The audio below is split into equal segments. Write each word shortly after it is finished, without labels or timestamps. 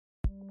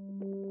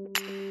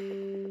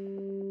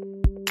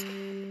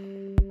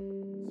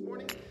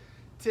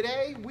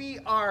Today we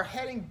are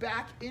heading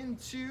back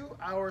into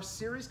our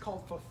series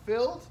called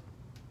Fulfilled,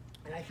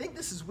 and I think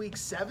this is week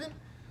 7.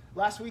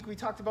 Last week we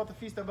talked about the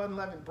Feast of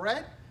Unleavened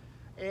Bread,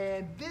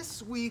 and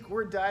this week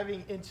we're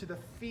diving into the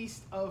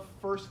Feast of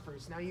First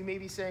Fruits. Now you may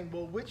be saying,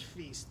 well, which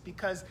feast?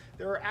 Because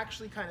there are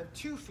actually kind of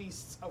 2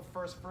 feasts of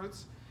first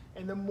fruits,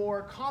 and the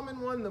more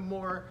common one, the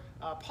more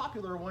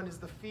popular one is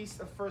the Feast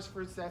of First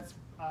Fruits that's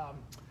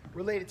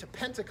related to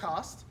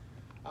Pentecost,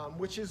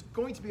 which is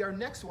going to be our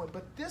next one.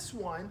 But this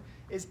one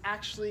is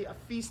actually a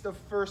Feast of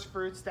First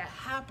Fruits that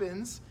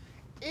happens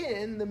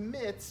in the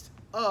midst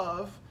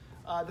of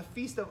the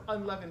Feast of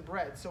Unleavened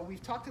Bread. So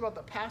we've talked about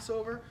the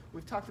Passover,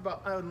 we've talked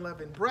about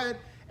unleavened bread,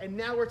 and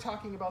now we're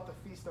talking about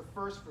the Feast of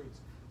First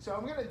Fruits. So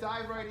I'm going to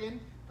dive right in.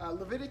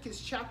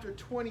 Leviticus chapter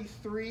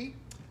 23,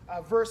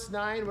 verse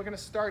 9. We're going to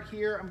start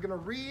here. I'm going to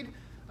read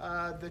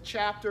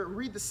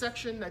read the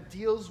section that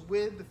deals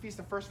with the Feast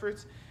of First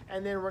Fruits,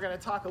 and then we're going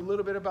to talk a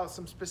little bit about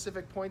some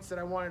specific points that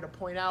I wanted to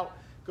point out,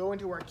 go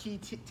into our key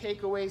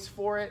takeaways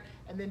for it,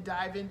 and then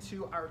dive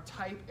into our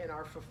type and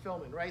our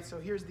fulfillment, right? So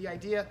here's the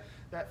idea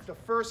that the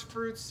First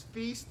Fruits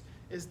Feast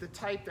is the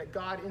type that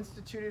God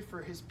instituted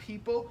for his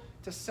people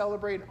to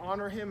celebrate and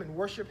honor him and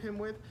worship him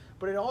with,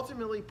 but it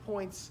ultimately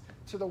points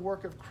to the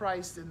work of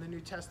Christ in the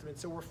New Testament.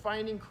 So we're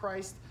finding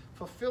Christ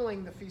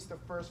fulfilling the Feast of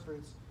First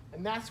Fruits,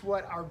 and that's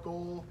what our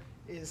goal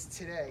is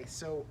today.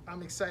 So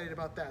I'm excited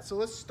about that. So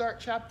let's start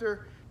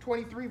chapter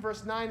 23,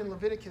 verse 9 in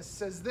Leviticus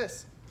says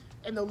this,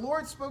 "And the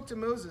Lord spoke to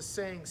Moses,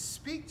 saying,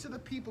 Speak to the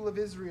people of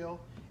Israel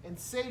and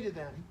say to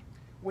them,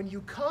 when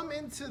you come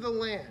into the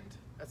land,"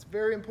 that's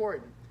very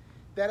important,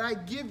 "that I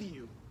give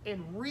you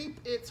and reap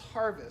its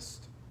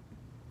harvest,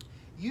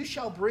 you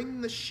shall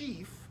bring the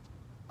sheaf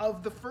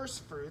of the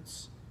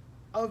firstfruits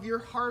of your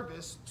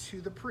harvest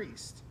to the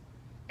priest,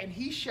 and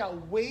he shall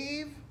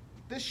wave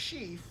the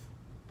sheaf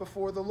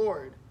before the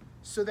Lord,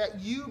 so that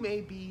you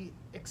may be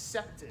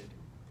accepted.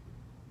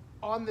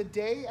 On the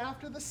day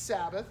after the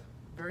Sabbath,"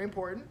 very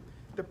important,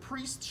 "the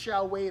priest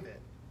shall wave it.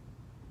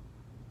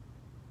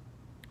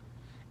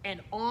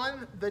 And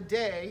on the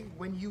day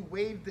when you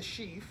wave the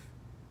sheaf,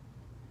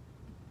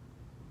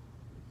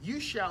 you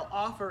shall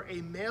offer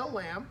a male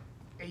lamb,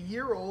 a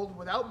year old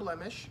without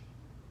blemish,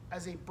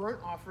 as a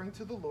burnt offering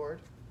to the Lord,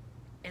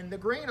 and the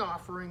grain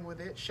offering with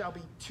it shall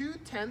be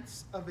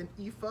 2/10 of an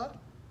ephah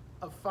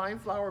of fine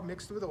flour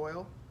mixed with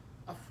oil,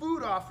 a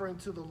food offering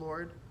to the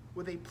Lord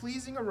with a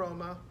pleasing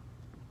aroma,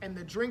 and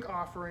the drink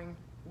offering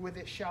with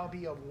it shall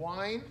be of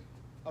wine,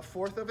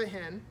 1/4 of a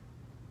hin,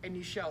 and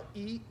you shall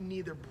eat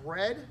neither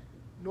bread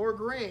nor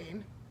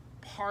grain,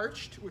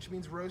 parched," which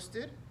means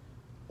roasted,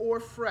 "or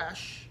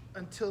fresh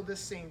until this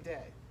same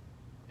day.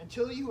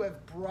 Until you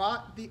have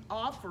brought the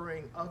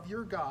offering of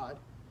your God,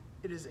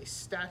 it is a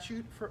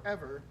statute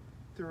forever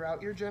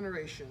throughout your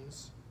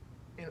generations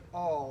in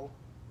all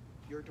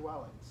your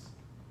dwellings."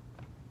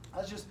 I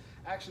was just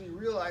actually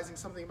realizing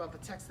something about the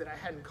text that I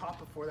hadn't caught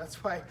before.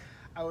 That's why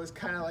I was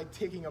kind of like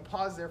taking a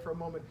pause there for a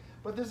moment.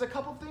 But there's a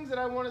couple things that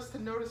I want us to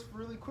notice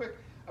really quick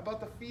about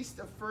the Feast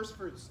of First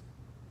Fruits.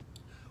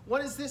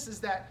 One is this, is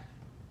that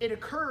it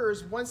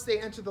occurs once they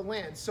enter the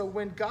land. So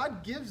when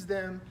God gives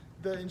them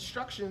the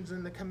instructions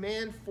and the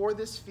command for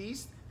this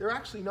feast, they're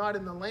actually not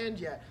in the land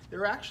yet.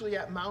 They're actually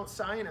at Mount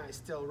Sinai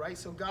still, right?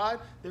 So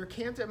they're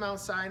camped at Mount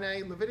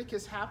Sinai.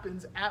 Leviticus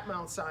happens at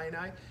Mount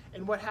Sinai.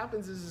 And what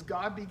happens is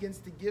God begins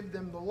to give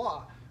them the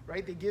law,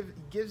 right? He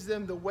gives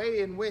them the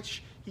way in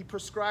which he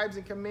prescribes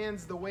and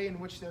commands the way in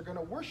which they're going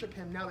to worship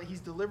him now that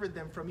he's delivered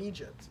them from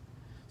Egypt.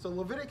 So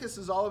Leviticus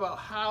is all about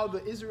how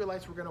the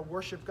Israelites were going to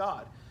worship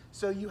God.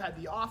 So you had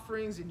the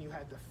offerings and you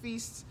had the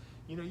feasts.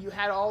 You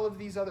had all of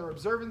these other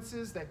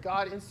observances that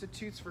God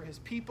institutes for his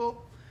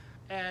people.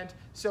 And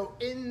so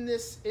in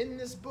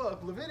this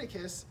book,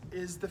 Leviticus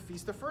is the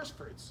Feast of First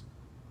Fruits.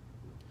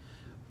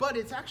 But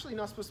it's actually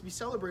not supposed to be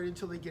celebrated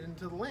until they get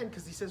into the land,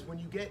 because he says when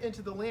you get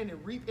into the land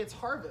and reap its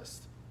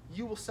harvest,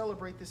 you will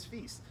celebrate this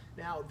feast.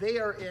 Now, they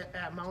are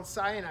at Mount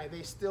Sinai.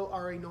 They still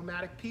are a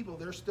nomadic people.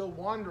 They're still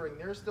wandering.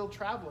 They're still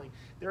traveling.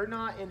 They're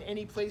not in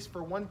any place for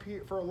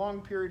a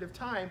long period of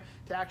time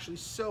to actually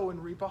sow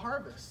and reap a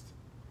harvest.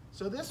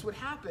 So this would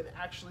happen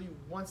actually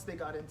once they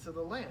got into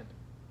the land.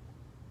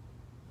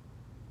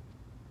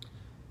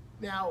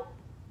 Now,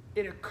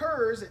 it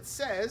occurs, it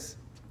says,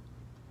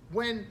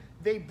 when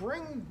they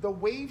bring the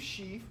wave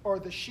sheaf, or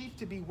the sheaf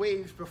to be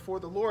waved before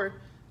the Lord,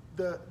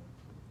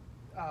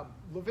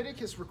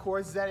 Leviticus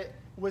records that it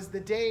was the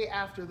day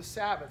after the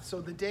Sabbath.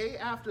 So the day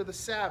after the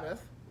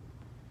Sabbath,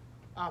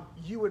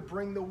 you would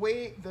bring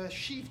the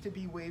sheaf to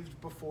be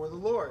waved before the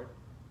Lord.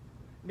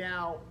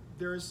 Now,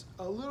 there's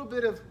a little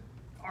bit of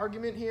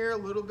argument here, a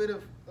little bit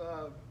of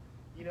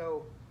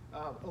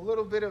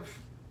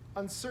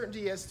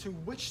uncertainty as to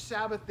which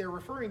Sabbath they're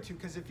referring to,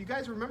 because if you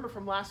guys remember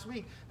from last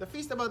week, the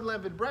Feast of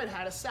Unleavened Bread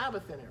had a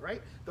Sabbath in it,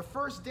 right? The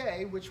first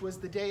day, which was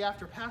the day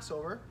after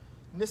Passover,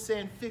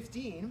 Nisan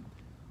 15,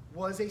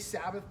 was a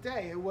Sabbath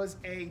day. It was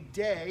a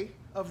day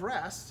of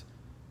rest,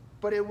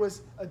 but it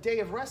was a day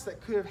of rest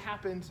that could have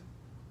happened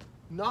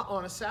not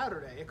on a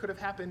Saturday. It could have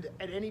happened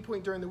at any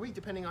point during the week,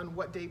 depending on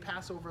what day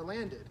Passover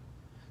landed.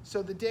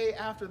 So the day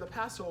after the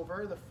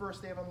Passover, the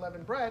first day of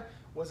unleavened bread,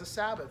 was a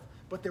Sabbath.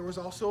 But there was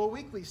also a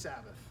weekly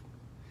Sabbath.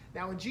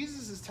 Now, in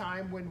Jesus'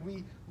 time, when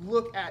we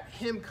look at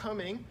him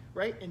coming,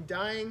 right, and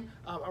dying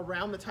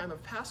around the time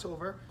of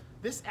Passover,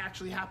 this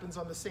actually happens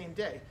on the same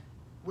day,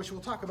 which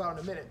we'll talk about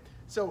in a minute.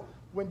 So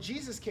when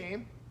Jesus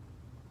came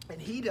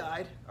and he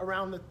died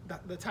around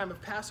the time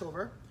of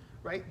Passover,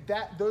 right,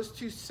 those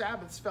two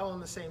Sabbaths fell on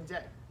the same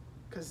day,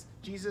 because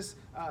Jesus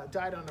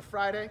died on a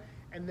Friday,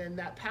 and then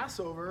that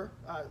Passover,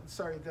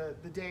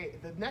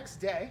 the next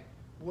day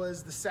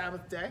was the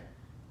Sabbath day,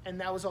 and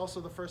that was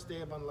also the first day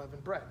of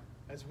unleavened bread,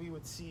 as we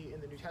would see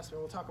in the New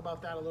Testament. We'll talk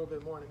about that a little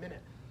bit more in a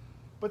minute.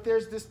 But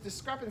there's this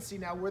discrepancy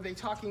now. Were they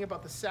talking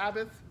about the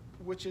Sabbath,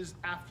 which is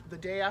after the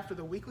day after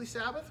the weekly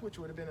Sabbath, which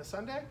would have been a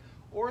Sunday,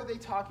 or are they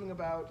talking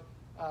about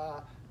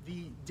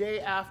the day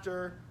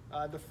after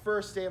the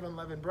first day of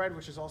unleavened bread,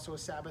 which is also a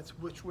Sabbath,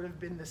 which would have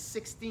been the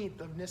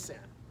 16th of Nisan?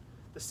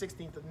 The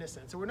 16th of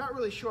Nisan. So we're not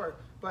really sure,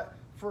 but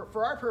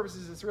for our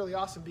purposes, it's really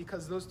awesome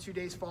because those 2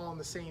 days fall on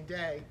the same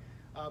day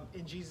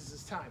in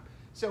Jesus' time.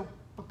 So,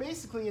 but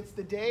basically, it's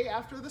the day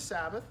after the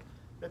Sabbath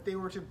that they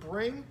were to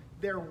bring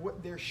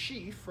their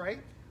sheaf,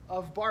 right,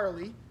 of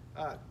barley,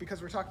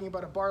 because we're talking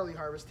about a barley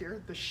harvest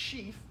here, the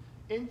sheaf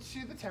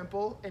into the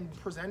temple and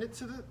present it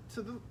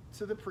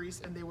to the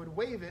priest, and they would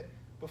wave it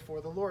before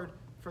the Lord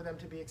for them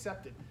to be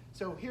accepted.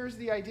 So here's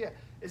the idea,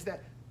 is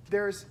that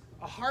there's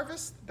a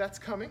harvest that's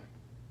coming.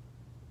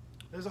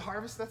 There's a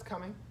harvest that's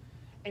coming,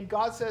 and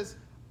God says,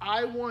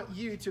 I want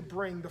you to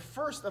bring the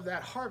first of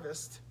that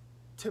harvest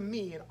to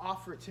me and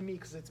offer it to me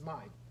because it's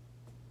mine.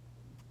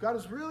 God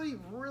is really,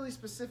 really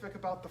specific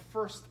about the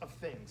first of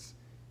things.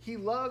 He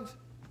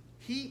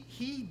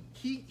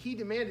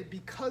demanded,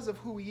 because of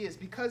who he is,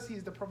 because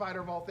he's the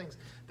provider of all things,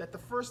 that the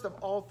first of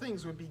all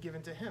things would be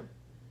given to him.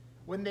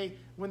 When they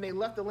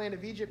left the land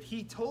of Egypt,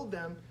 he told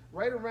them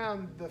right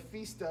around the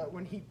feast,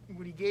 when he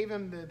gave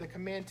them the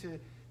command to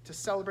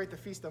celebrate the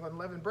Feast of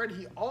Unleavened Bread,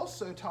 he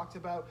also talked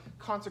about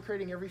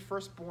consecrating every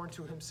firstborn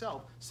to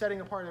himself,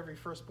 setting apart every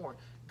firstborn.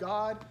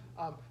 God,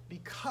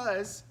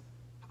 because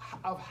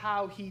of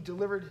how he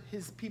delivered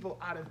his people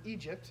out of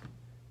Egypt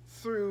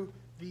through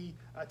the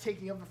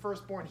taking of the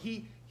firstborn,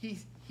 he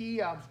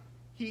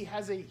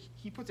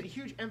puts a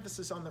huge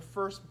emphasis on the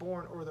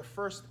firstborn, or the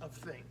first of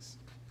things.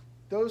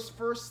 Those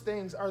first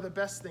things are the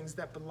best things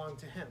that belong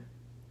to him.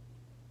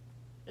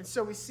 And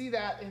so we see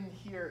that in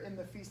here in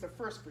the Feast of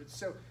First Fruits.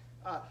 So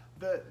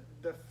the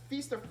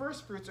Feast of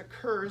First Fruits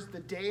occurs the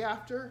day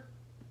after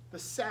the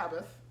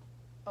Sabbath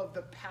of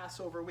the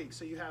Passover week.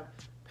 So you have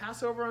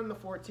Passover on the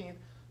 14th,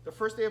 the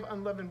first day of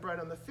unleavened bread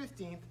on the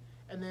 15th,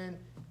 and then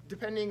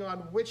depending on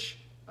which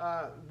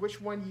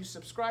one you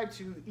subscribe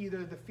to,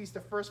 either the Feast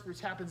of First Fruits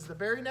happens the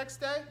very next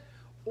day,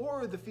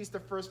 or the Feast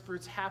of First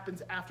Fruits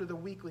happens after the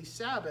weekly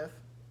Sabbath,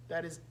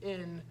 that is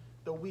in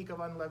the week of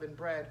unleavened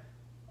bread,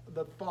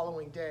 the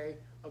following day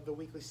of the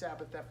weekly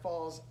Sabbath that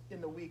falls in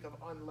the week of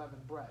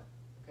unleavened bread.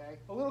 Okay?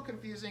 A little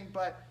confusing,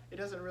 but it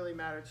doesn't really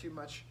matter too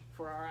much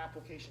for our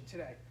application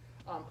today.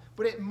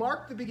 But it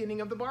marked the beginning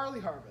of the barley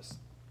harvest.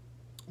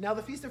 Now,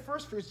 the Feast of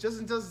First Fruits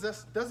doesn't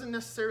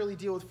necessarily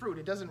deal with fruit.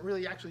 It doesn't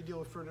really actually deal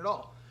with fruit at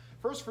all.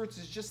 First Fruits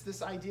is just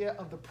this idea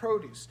of the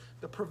produce,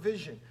 the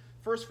provision.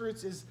 First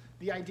Fruits is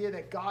the idea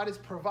that God is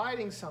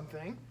providing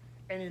something,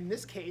 and in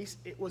this case,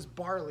 it was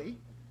barley,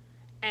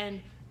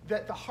 and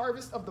that the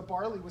harvest of the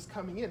barley was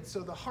coming in.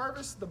 So the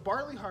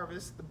barley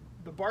harvest,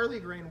 the barley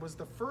grain was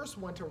the first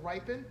one to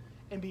ripen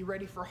and be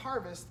ready for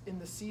harvest in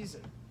the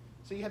season.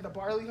 So you had the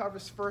barley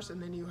harvest first,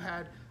 and then you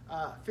had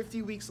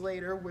 50 weeks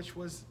later, which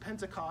was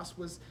Pentecost,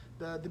 was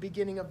the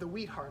beginning of the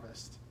wheat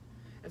harvest.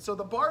 And so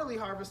the barley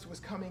harvest was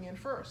coming in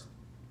first.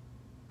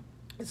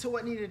 And so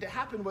what needed to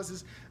happen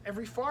was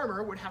every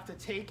farmer would have to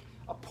take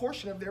a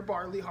portion of their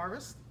barley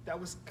harvest that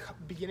was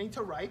beginning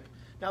to ripe.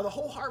 Now the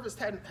whole harvest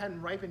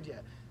hadn't ripened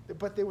yet,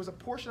 but there was a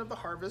portion of the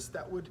harvest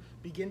that would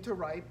begin to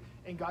ripe,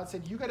 and God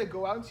said, you got to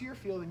go out into your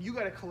field and you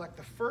got to collect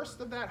the first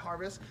of that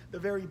harvest, the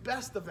very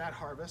best of that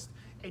harvest,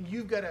 and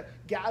you've got to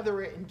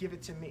gather it and give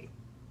it to me.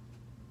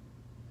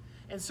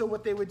 And so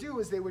what they would do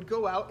is they would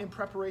go out in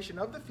preparation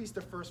of the Feast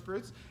of First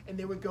Fruits, and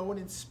they would go and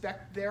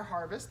inspect their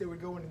harvest. They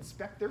would go and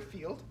inspect their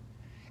field,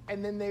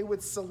 and then they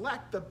would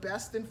select the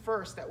best and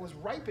first that was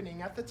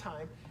ripening at the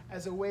time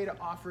as a way to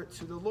offer it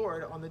to the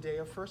Lord on the day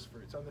of First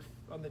Fruits,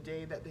 on the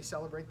day that they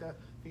celebrate the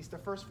Feast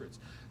of First Fruits.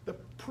 The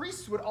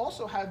priests would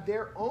also have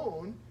their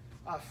own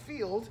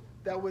field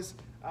that was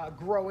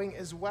growing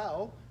as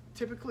well.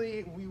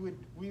 Typically,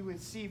 we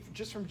would see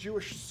just from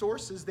Jewish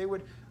sources, they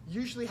would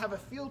usually have a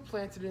field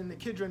planted in the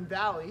Kidron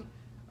Valley,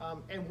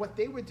 and what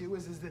they would do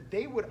is that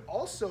they would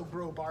also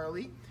grow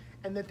barley,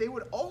 and that they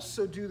would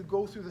also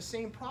go through the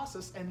same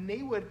process, and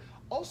they would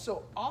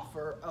also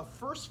offer a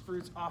first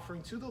fruits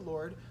offering to the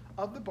Lord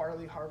of the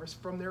barley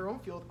harvest from their own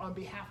field on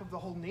behalf of the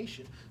whole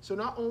nation. So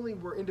not only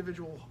were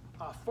individual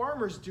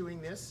farmers doing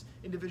this,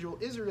 individual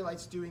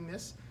Israelites doing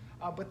this,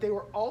 but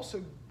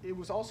it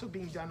was also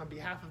being done on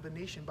behalf of the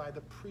nation by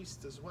the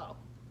priests as well.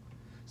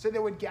 So they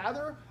would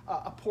gather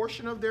a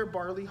portion of their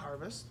barley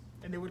harvest,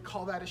 and they would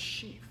call that a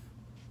sheaf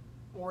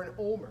or an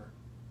omer.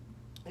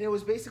 And it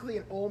was basically,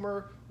 an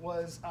omer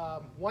was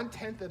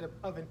 1/10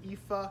 of an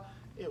ephah.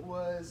 It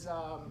was,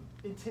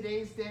 in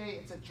today's day,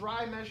 it's a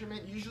dry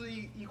measurement,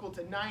 usually equal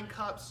to 9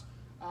 cups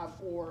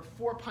or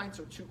 4 pints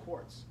or 2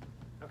 quarts.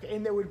 Okay,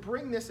 and they would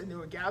bring this, and they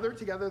would gather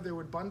together, they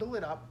would bundle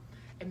it up,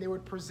 and they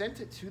would present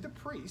it to the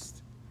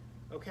priest,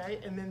 okay?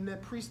 And then the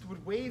priest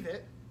would wave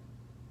it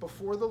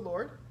before the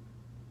Lord,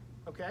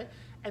 okay?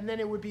 And then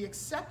it would be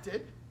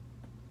accepted,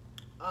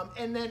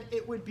 and then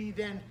it would be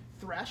then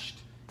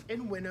threshed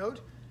and winnowed,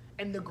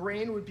 and the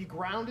grain would be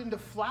ground into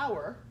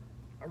flour,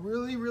 a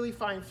really, really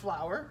fine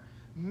flour,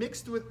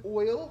 mixed with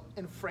oil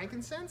and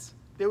frankincense.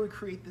 They would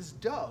create this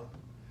dough,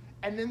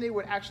 and then they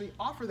would actually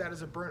offer that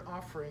as a burnt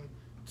offering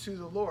to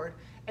the Lord.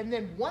 And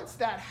then once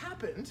that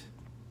happened,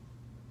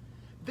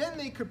 then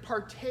they could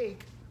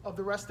partake of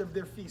the rest of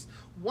their feast.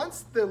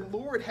 Once the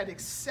Lord had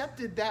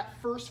accepted that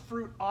first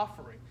fruit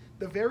offering,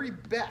 the very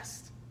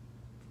best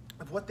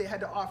of what they had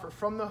to offer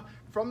from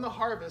the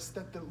harvest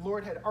that the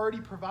Lord had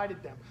already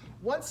provided them,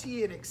 once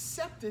he had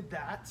accepted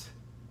that,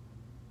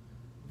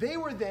 they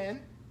were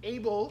then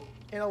able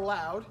and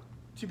allowed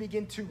to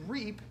begin to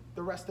reap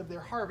the rest of their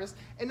harvest,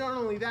 and not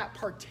only that,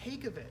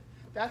 partake of it.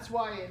 That's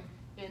why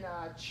in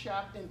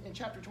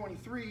chapter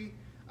 23,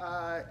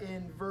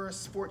 in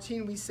verse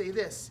 14, we say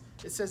this.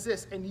 It says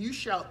this, "And you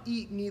shall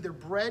eat neither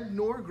bread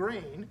nor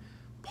grain,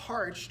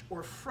 parched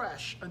or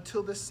fresh,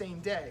 until the same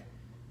day,"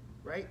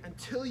 right?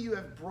 "Until you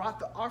have brought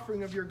the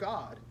offering of your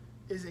God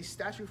is a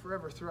statute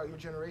forever throughout your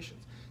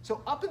generations."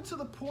 So up until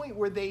the point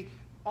where they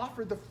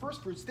offered the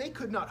first fruits, they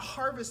could not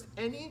harvest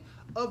any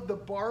of the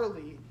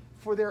barley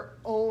for their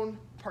own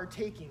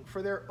partaking,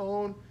 for their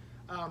own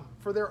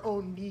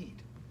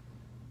need.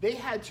 They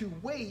had to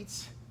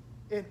wait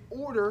in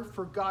order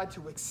for God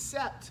to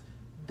accept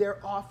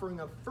their offering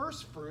of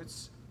first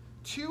fruits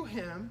to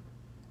him,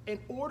 in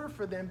order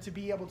for them to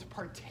be able to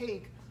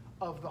partake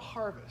of the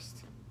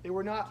harvest. They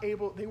were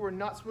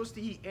not supposed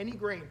to eat any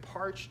grain,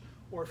 parched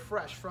or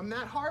fresh, from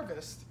that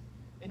harvest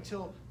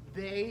until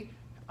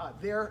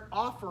their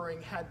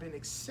offering had been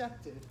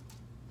accepted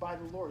by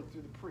the Lord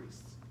through the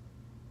priests.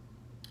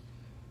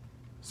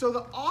 So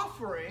the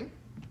offering,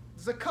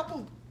 there's a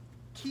couple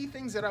key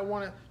things that I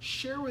want to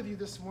share with you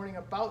this morning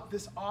about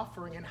this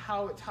offering and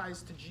how it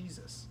ties to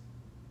Jesus.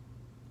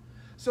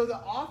 So the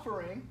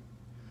offering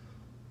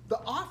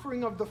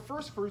of the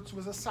first fruits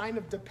was a sign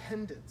of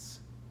dependence.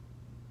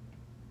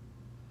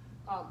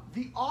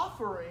 The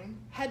offering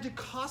had to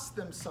cost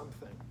them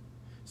something.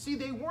 See,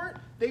 they weren't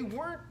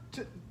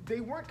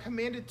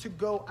commanded to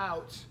go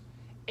out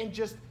and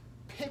just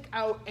pick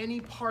out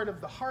any part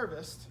of the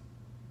harvest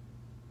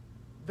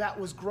that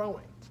was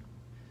growing.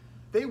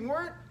 They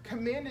weren't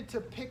commanded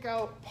to pick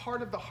out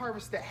part of the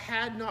harvest that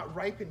had not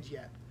ripened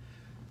yet.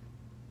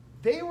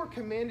 They were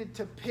commanded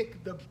to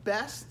pick the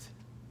best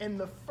and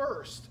the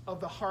first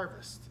of the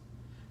harvest.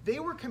 They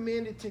were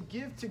commanded to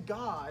give to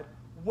God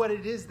what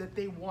it is that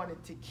they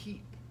wanted to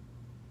keep.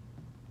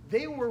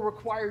 They were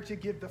required to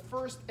give the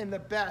first and the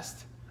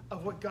best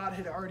of what God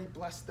had already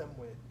blessed them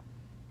with.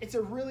 It's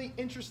a really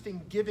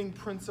interesting giving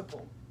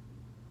principle.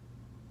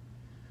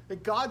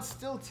 That God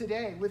still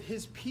today, with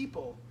his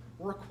people,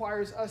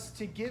 requires us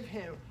to give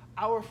him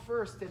our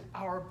first and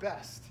our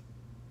best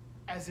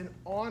as an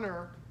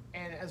honor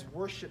and as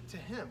worship to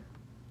him.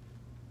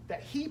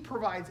 That he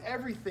provides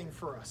everything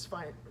for us,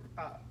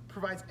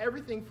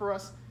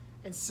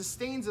 and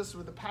sustains us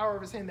with the power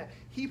of his hand, that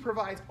he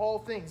provides all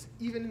things,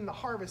 even in the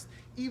harvest,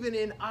 even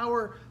in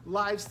our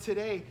lives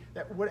today,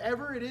 that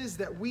whatever it is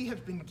that we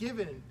have been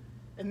given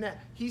and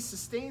that he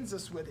sustains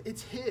us with,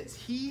 it's his.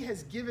 He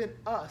has given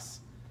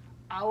us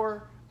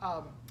our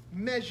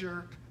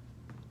measure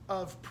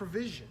of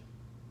provision.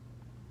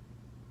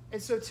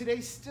 And so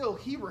today still,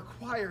 he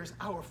requires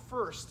our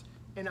first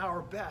and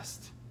our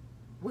best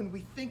when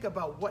we think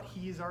about what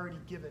he has already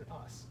given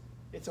us.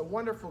 It's a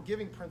wonderful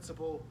giving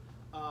principle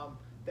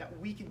that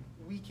we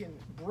can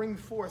bring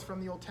forth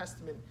from the Old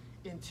Testament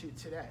into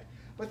today.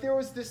 But there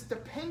was this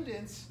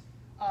dependence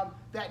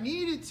that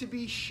needed to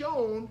be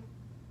shown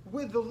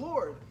with the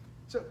Lord.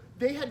 So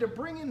they had to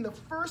bring in the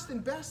first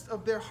and best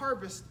of their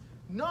harvest,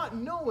 not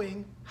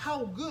knowing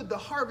how good the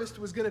harvest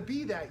was going to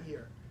be that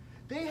year.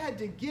 They had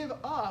to give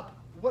up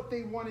what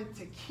they wanted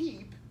to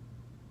keep.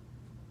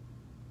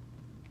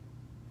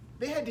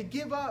 They had to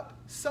give up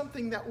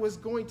something that was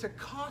going to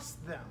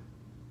cost them.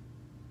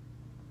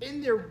 In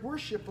their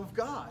worship of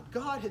God,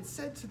 God had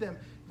said to them,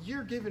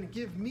 "You're going to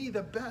give me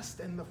the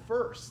best and the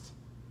first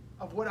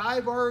of what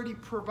I've already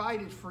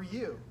provided for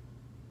you."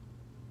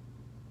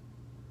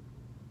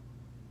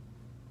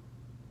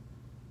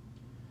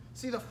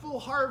 See, the full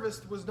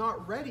harvest was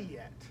not ready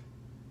yet.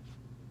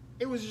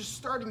 It was just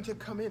starting to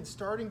come in,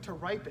 starting to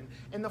ripen.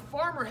 And the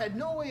farmer had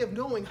no way of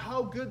knowing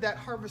how good that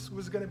harvest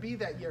was going to be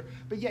that year.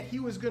 But yet he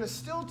was going to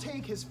still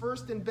take his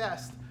first and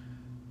best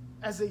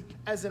as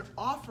an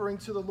offering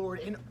to the Lord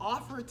and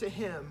offer it to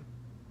him,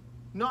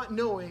 not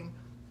knowing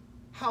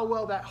how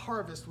well that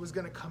harvest was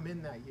going to come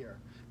in that year.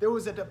 There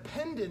was a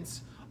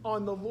dependence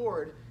on the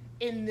Lord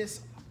in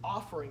this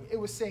offering. It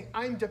was saying,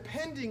 I'm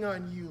depending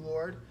on you,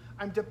 Lord.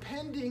 I'm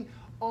depending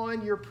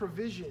on your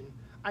provision.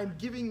 I'm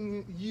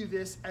giving you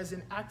this as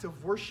an act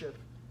of worship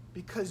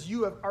because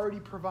you have already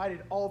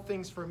provided all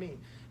things for me.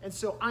 And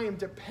so I am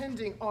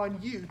depending on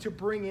you to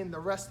bring in the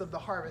rest of the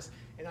harvest,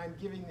 and I'm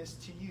giving this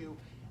to you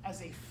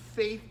as a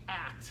faith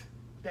act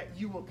that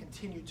you will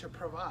continue to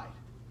provide.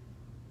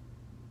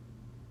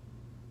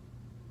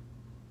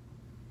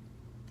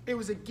 It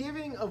was a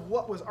giving of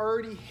what was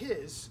already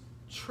his,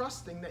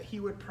 trusting that he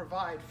would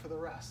provide for the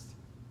rest.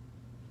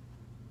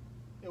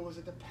 It was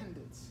a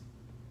dependence.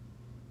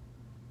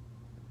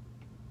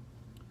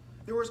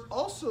 There was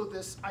also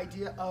this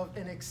idea of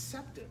an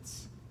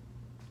acceptance.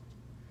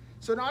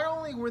 So not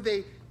only were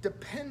they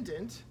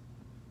dependent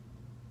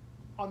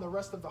on the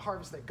rest of the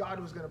harvest that God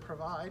was going to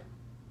provide,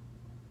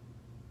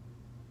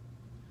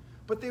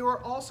 but they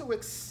were also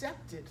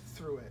accepted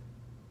through it.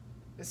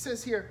 It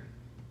says here,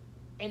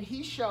 and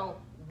he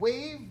shall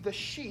wave the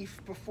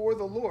sheaf before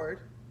the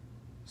Lord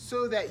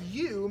so that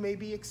you may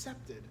be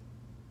accepted.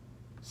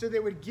 So they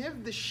would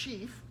give the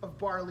sheaf of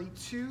barley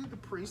to the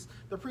priest.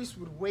 The priest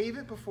would wave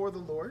it before the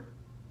Lord.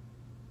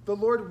 The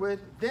Lord would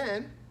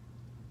then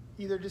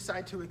either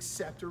decide to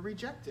accept or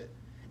reject it.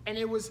 And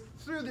it was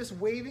through this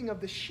waving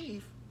of the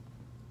sheaf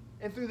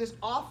and through this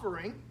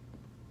offering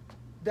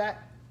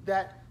that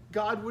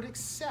God would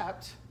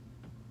accept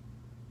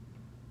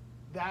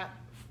that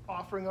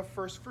offering of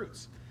first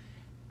fruits.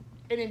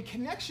 And in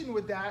connection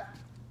with that,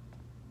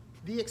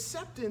 the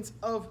acceptance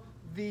of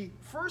the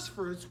first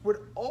fruits would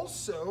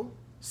also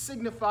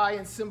signify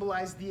and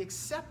symbolize the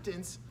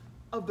acceptance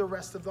of the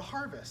rest of the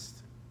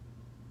harvest.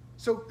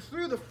 So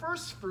through the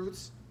first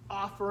fruits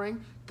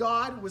offering,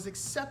 God was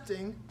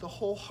accepting the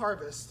whole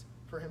harvest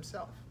for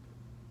himself.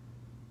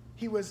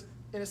 He was,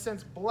 in a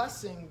sense,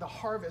 blessing the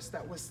harvest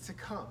that was to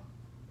come.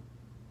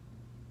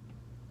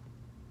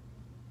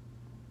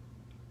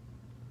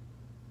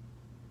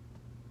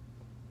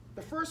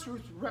 The first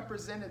fruits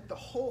represented the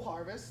whole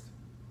harvest,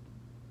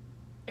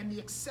 and the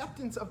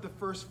acceptance of the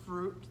first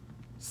fruit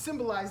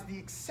symbolized the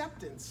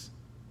acceptance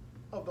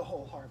of the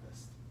whole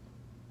harvest.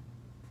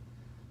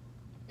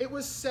 It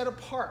was set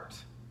apart.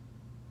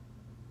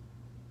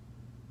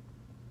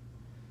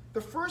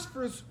 The first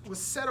fruits was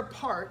set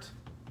apart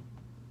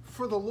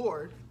for the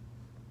Lord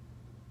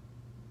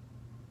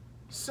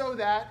so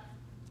that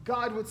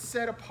God would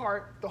set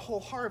apart the whole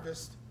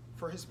harvest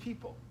for his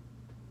people.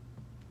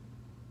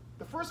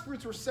 The first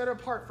fruits were set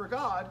apart for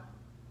God.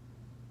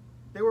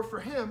 They were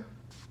for him.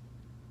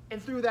 And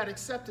through that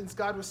acceptance,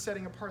 God was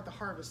setting apart the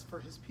harvest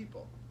for his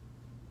people.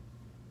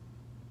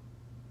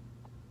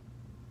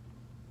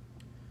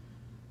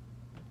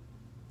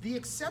 The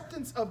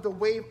acceptance of the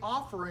wave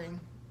offering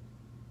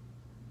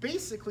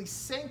basically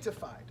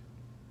sanctified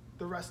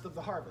the rest of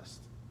the harvest.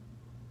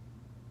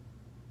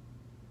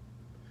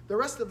 The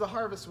rest of the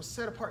harvest was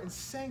set apart and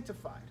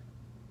sanctified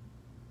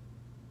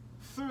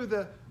through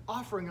the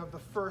offering of the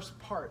first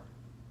part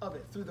of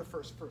it, through the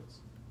first fruits.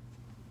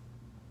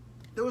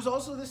 There was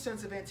also this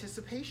sense of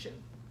anticipation.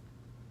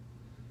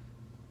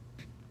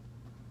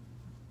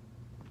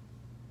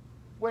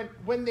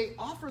 When they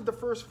offered the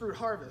first fruit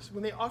harvest,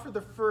 when they offered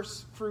the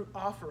first fruit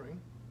offering,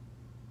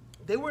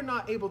 they were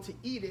not able to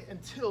eat it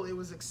until it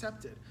was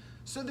accepted.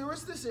 So there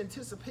was this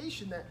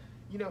anticipation that,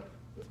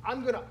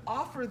 I'm going to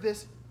offer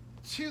this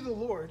to the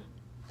Lord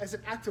as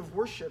an act of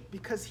worship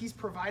because he's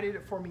provided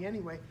it for me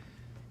anyway,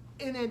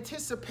 in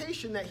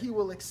anticipation that he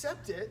will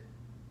accept it,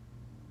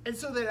 and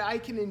so that I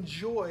can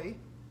enjoy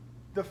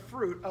the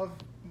fruit of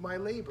my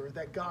labor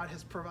that God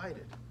has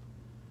provided.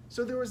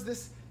 So there was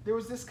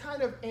this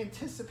kind of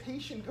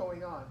anticipation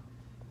going on.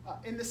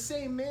 In the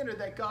same manner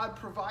that God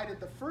provided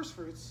the first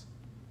fruits,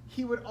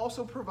 he would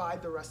also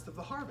provide the rest of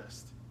the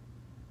harvest.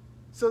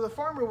 So the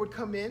farmer would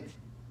come in,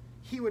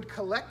 he would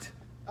collect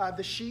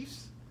the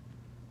sheaves,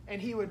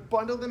 and he would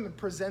bundle them and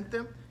present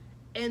them.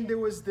 And there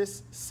was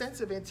this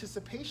sense of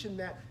anticipation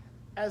that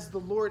as the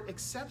Lord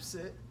accepts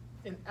it,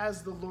 and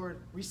as the Lord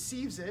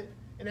receives it,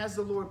 and as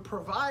the Lord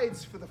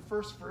provides for the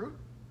first fruit,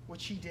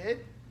 which he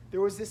did,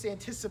 there was this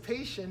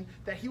anticipation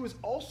that he was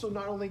also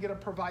not only going to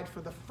provide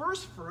for the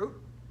first fruit,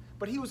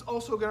 but he was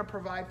also going to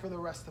provide for the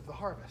rest of the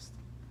harvest.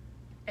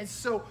 And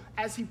so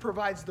as he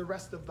provides the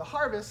rest of the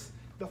harvest,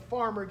 the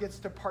farmer gets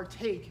to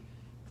partake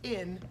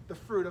in the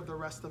fruit of the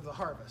rest of the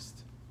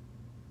harvest.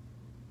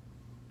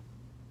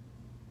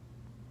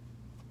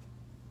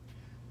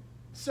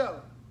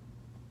 So,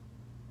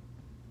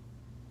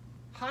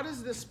 how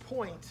does this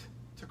point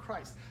to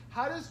Christ?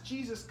 How does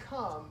Jesus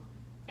come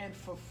and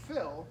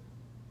fulfill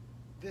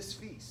this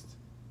feast?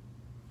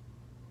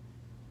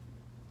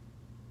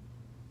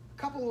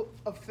 A couple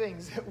of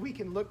things that we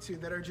can look to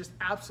that are just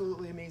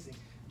absolutely amazing.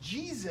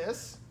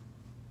 Jesus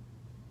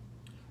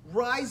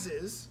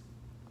rises,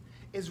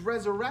 is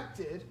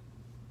resurrected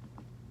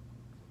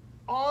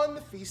on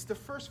the Feast of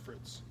First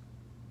Fruits.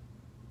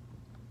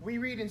 We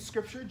read in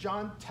Scripture,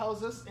 John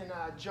tells us in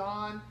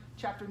John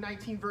chapter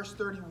 19, verse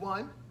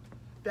 31,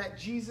 that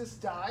Jesus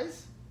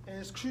dies and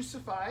is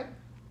crucified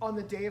on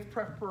the day of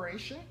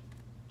preparation.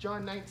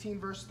 John 19,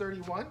 verse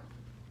 31.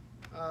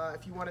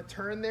 If you want to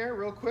turn there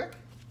real quick.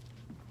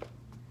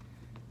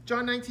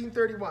 John 19,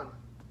 31.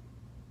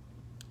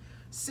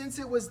 Since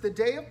it was the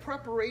day of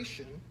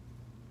preparation,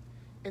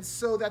 and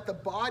so that the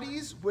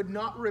bodies would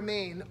not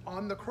remain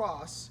on the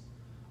cross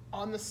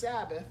on the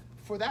Sabbath,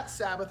 for that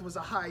Sabbath was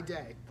a high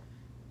day.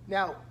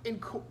 Now, in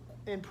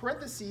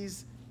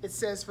parentheses, it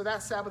says, for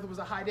that Sabbath was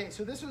a high day.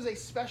 So this was a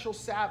special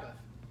Sabbath.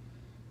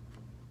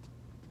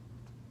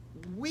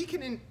 We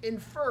can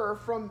infer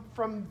from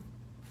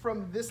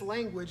this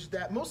language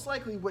that most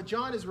likely what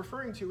John is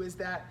referring to is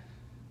that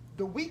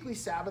the weekly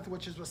Sabbath,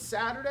 which was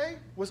Saturday,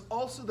 was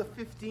also the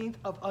 15th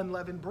of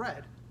unleavened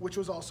bread, which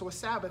was also a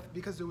Sabbath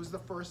because it was the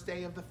first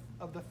day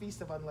of the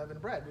Feast of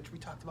Unleavened Bread, which we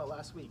talked about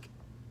last week.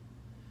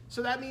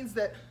 So that means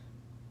that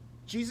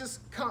Jesus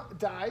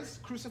dies,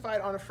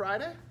 crucified on a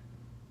Friday.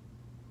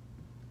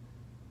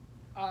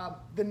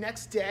 The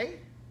next day,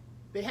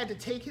 they had to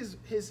take his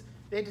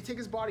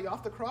body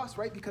off the cross,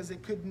 right? Because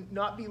it could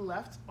not be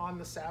left on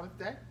the Sabbath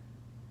day.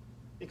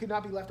 It could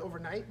not be left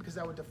overnight because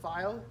that would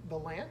defile the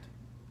land,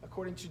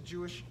 according to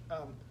Jewish,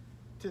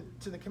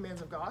 to the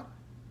commands of God.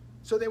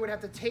 So they would have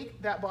to take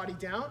that body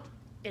down.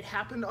 It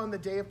happened on the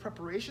day of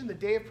preparation. The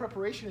day of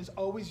preparation is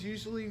always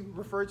usually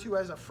referred to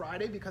as a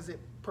Friday because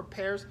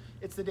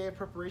it's the day of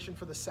preparation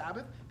for the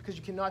Sabbath, because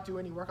you cannot do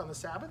any work on the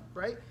Sabbath,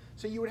 right?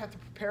 So you would have to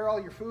prepare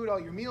all your food, all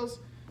your meals,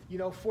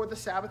 for the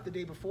Sabbath the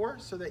day before,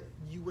 so that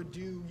you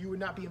would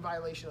not be in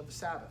violation of the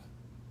Sabbath.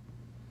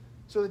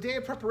 So the day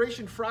of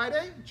preparation,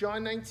 Friday,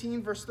 John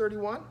 19, verse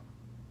 31,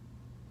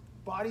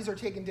 bodies are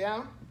taken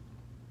down.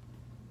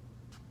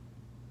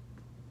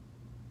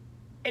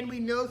 And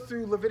we know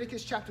through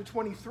Leviticus chapter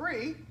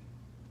 23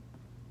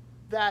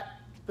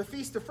 that the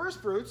Feast of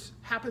First Fruits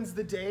happens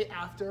the day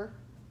after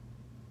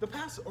the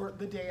Passover, or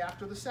the day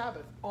after the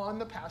Sabbath, on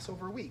the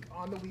Passover week,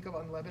 on the week of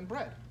unleavened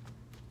bread.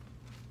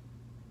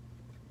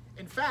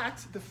 In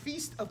fact, the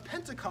Feast of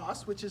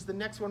Pentecost, which is the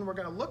next one we're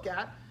going to look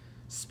at,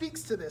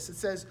 speaks to this. It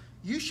says,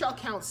 "You shall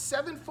count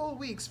 7 full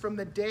weeks from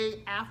the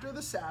day after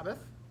the Sabbath,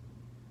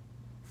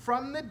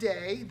 from the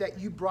day that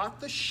you brought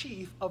the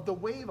sheaf of the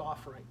wave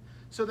offering."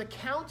 So the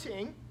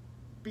counting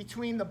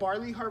between the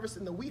barley harvest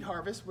and the wheat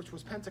harvest, which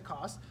was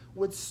Pentecost,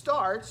 would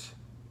start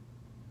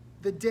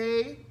the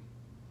day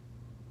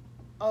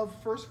of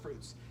first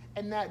fruits.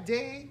 And that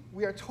day,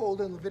 we are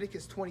told in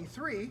Leviticus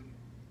 23,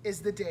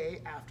 is the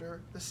day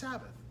after the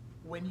Sabbath,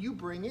 when you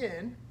bring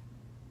in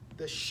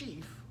the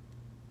sheaf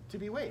to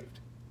be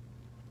waved.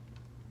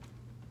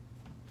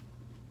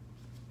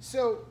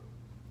 So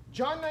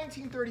John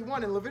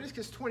 19:31 and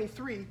Leviticus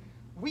 23,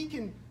 we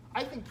can,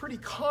 I think, pretty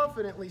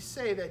confidently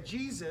say that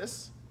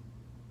Jesus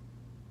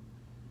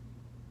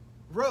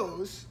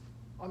rose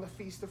on the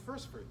Feast of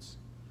First Fruits.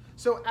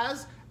 So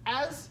as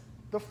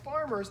the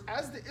farmers,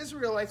 as the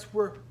Israelites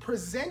were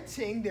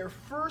presenting their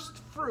first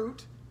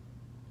fruit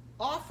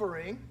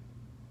offering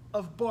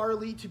of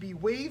barley to be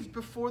waved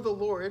before the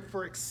Lord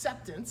for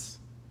acceptance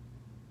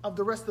of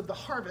the rest of the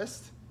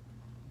harvest,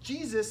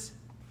 Jesus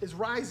is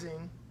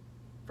rising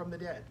from the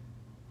dead.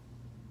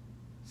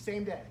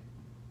 Same day.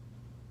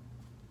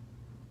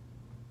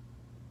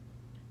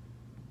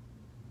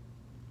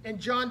 In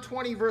John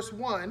 20, verse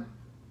 1,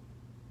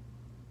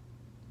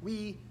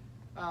 we're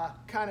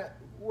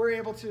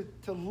able to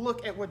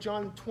look at what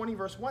John 20,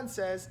 verse 1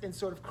 says and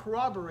sort of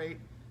corroborate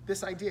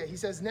this idea. He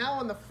says, now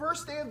on the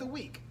first day of the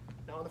week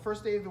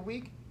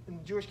in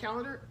the Jewish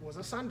calendar was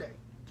a Sunday.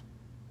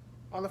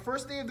 On the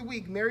first day of the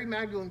week, Mary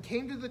Magdalene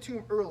came to the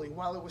tomb early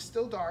while it was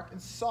still dark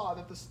and saw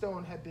that the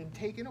stone had been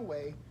taken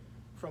away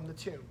from the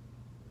tomb.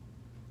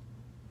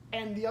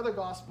 And the other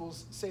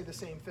Gospels say the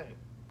same thing.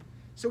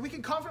 So we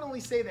can confidently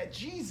say that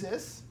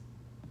Jesus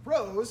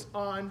rose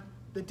on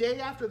the day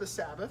after the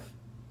Sabbath,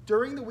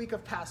 during the week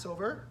of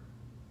Passover,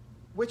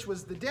 which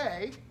was the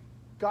day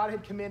God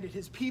had commanded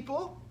his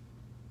people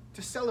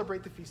to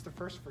celebrate the Feast of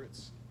First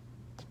Fruits.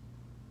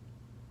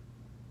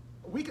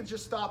 We could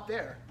just stop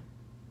there.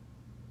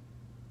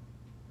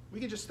 We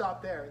could just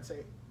stop there and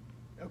say,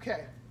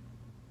 okay,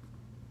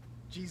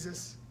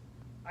 Jesus,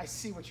 I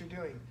see what you're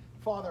doing.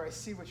 Father, I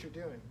see what you're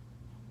doing.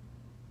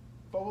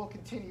 But we'll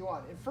continue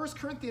on. In 1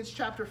 Corinthians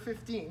chapter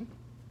 15,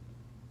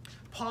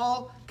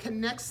 Paul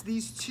connects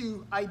these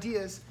two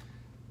ideas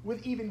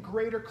with even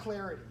greater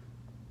clarity.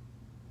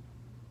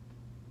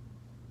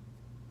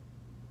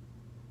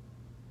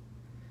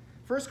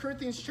 First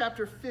Corinthians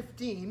chapter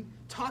 15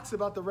 talks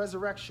about the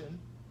resurrection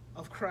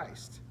of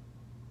Christ.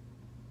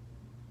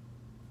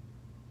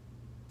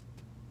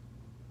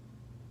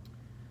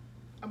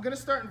 I'm going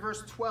to start in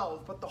verse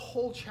 12, but the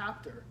whole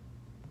chapter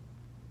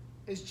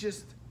is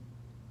just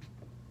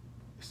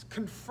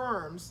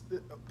confirms, the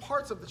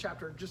parts of the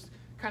chapter just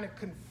kind of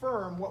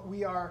confirm what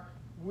we are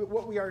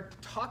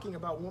talking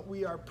about, what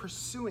we are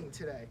pursuing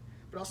today.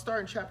 But I'll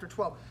start in chapter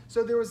 12.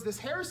 So there was this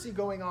heresy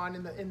going on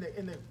in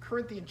the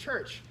Corinthian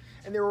church,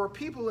 and there were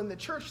people in the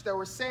church that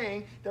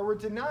were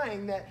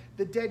denying that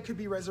the dead could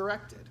be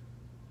resurrected.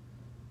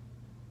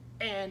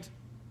 And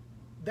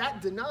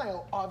that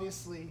denial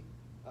obviously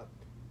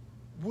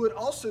would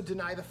also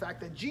deny the fact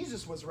that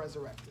Jesus was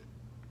resurrected.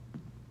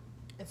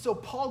 And so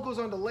Paul goes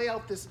on to lay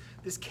out this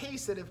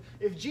case that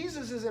if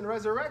Jesus isn't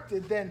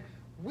resurrected, then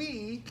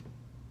we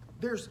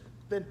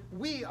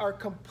are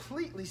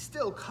completely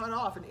still cut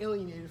off and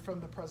alienated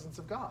from the presence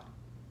of God.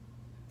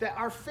 That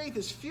our faith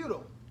is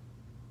futile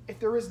if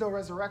there is no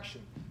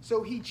resurrection.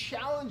 So he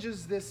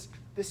challenges this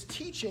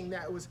teaching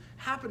that was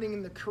happening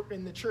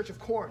in the church of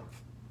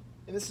Corinth.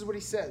 And this is what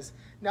he says.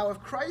 Now, if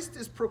Christ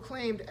is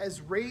proclaimed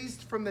as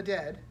raised from the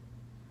dead,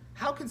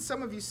 how can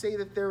some of you say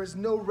that there is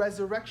no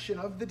resurrection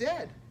of the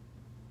dead?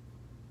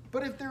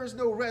 But if there is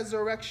no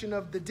resurrection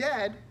of the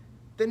dead,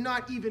 then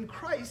not even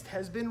Christ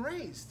has been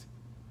raised.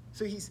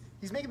 So he's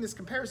making this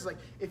comparison. Like,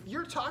 if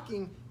you're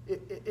talking,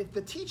 if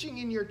the teaching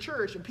in your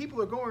church and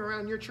people are going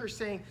around your church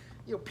saying,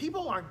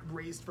 people aren't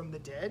raised from the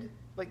dead.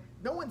 Like,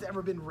 no one's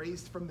ever been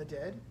raised from the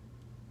dead.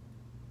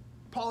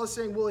 Paul is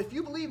saying, well, if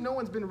you believe no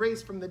one's been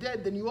raised from the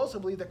dead, then you also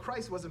believe that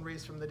Christ wasn't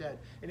raised from the dead.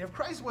 And if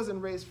Christ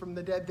wasn't raised from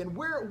the dead, then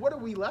what are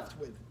we left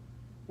with?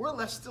 We're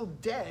left still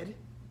dead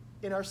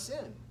in our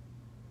sin.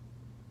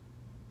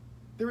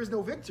 There is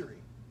no victory.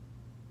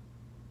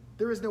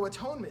 There is no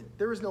atonement.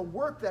 There is no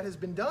work that has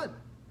been done.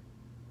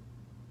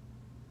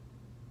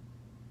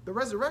 The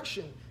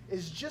resurrection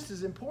is just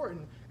as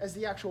important as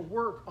the actual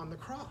work on the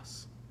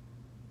cross.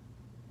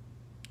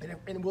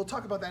 And we'll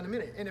talk about that in a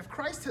minute. And if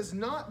Christ has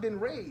not been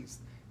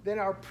raised, then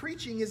our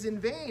preaching is in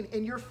vain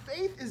and your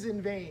faith is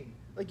in vain.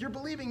 Like, you're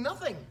believing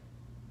nothing.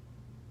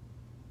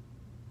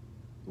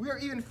 We are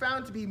even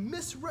found to be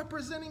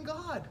misrepresenting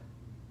God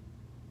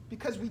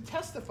because we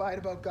testified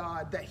about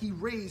God that he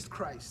raised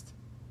Christ,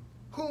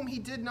 whom he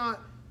did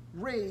not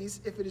raise,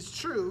 if it is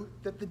true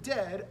that the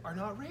dead are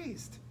not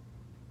raised.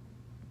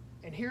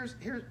 And here's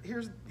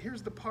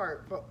the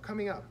part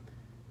coming up.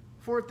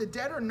 For if the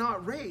dead are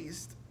not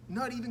raised,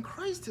 not even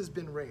Christ has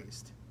been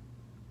raised.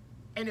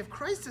 And if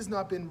Christ has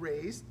not been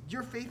raised,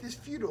 your faith is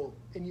futile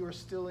and you are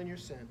still in your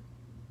sin.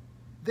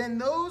 Then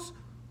those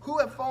who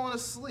have fallen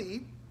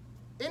asleep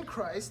in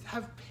Christ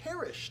have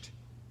perished.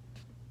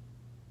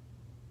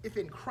 If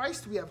in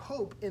Christ we have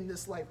hope in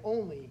this life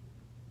only,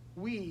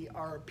 we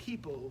are a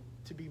people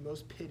to be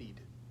most pitied.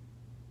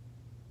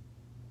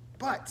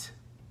 But,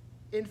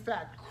 in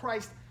fact,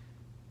 Christ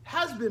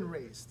has been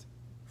raised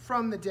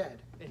from the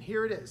dead. And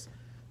here it is.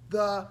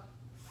 The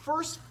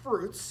first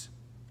fruits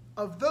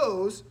of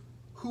those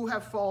who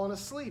have fallen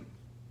asleep.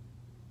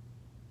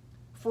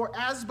 For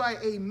as by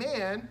a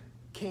man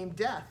came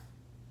death,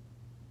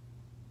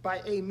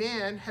 by a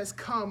man has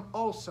come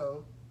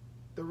also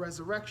the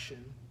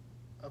resurrection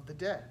of the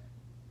dead.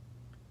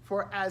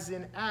 For as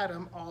in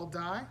Adam all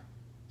die,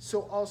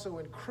 so also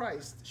in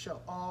Christ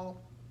shall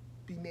all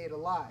be made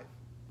alive,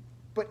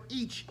 but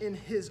each in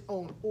his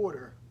own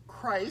order.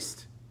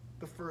 Christ,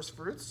 the first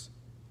fruits,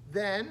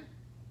 then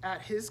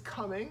at his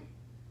coming,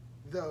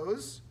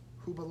 those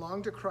who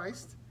belong to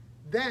Christ.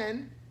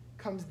 Then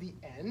comes the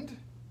end,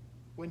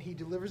 when he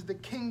delivers the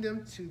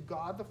kingdom to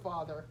God the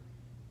Father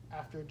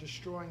after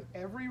destroying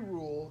every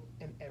rule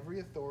and every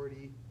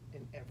authority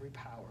and every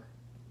power.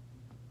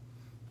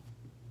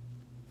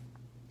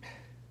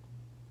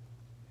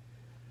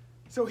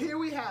 So here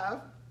we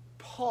have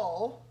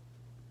Paul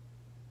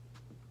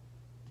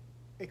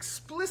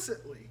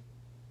explicitly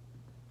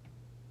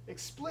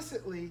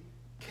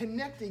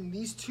connecting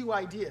these two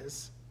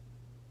ideas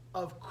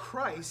of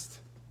Christ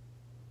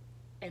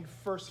and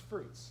first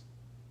fruits.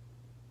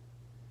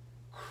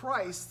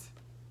 Christ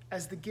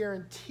as the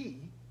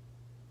guarantee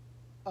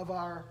of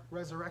our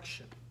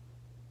resurrection.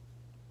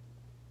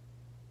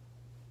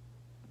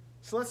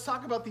 So let's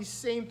talk about these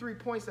same 3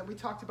 points that we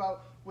talked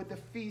about with the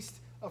Feast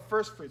of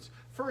First Fruits.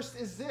 First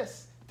is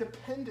this,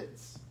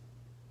 dependence.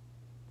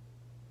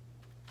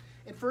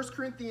 In 1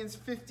 Corinthians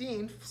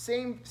 15,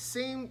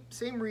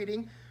 same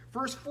reading,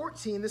 verse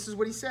 14, this is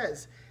what he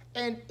says.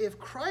 And if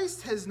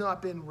Christ has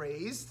not been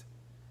raised,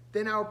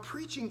 then our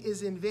preaching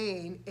is in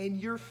vain, and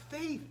your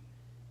faith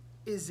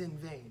is in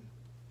vain.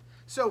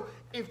 So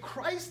if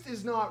Christ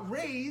is not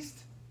raised,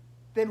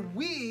 then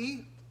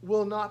we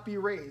will not be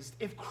raised.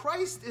 If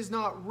Christ is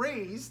not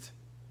raised,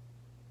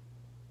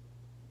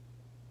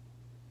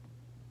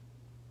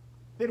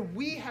 then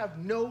we have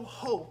no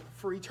hope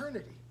for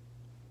eternity.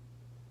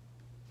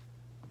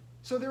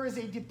 So there is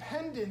a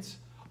dependence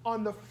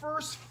on the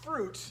first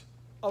fruit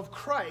of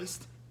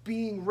Christ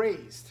being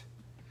raised.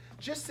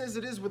 Just as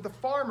it is with the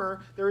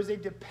farmer, there is a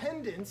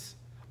dependence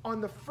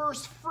on the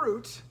first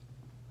fruit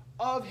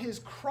of his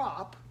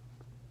crop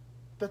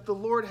that the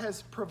Lord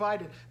has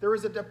provided. There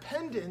is a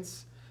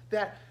dependence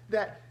that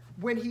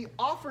when he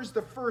offers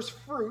the first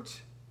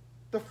fruit,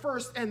 the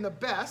first and the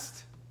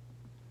best,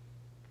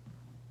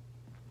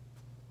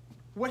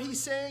 what he's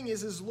saying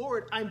is,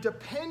 Lord, I'm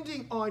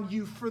depending on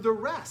you for the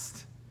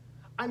rest.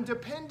 I'm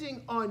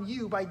depending on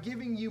you by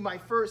giving you my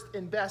first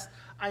and best.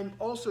 I'm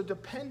also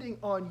depending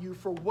on you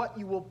for what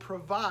you will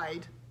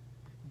provide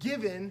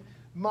given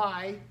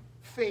my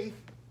faith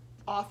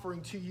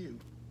offering to you.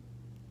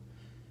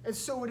 And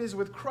so it is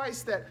with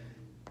Christ that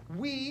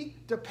we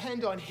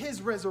depend on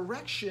his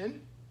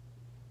resurrection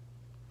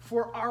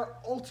for our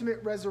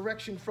ultimate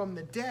resurrection from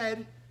the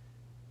dead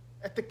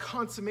at the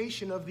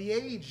consummation of the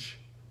age.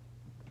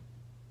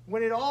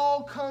 When it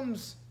all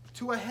comes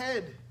to a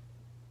head,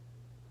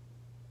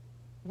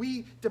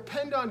 we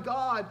depend on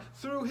God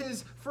through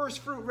his first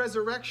fruit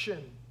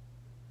resurrection.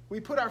 We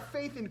put our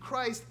faith in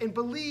Christ and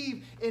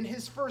believe in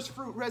his first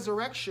fruit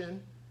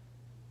resurrection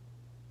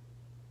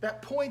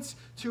that points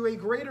to a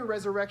greater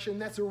resurrection.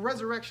 That's a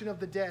resurrection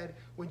of the dead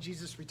when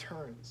Jesus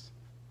returns.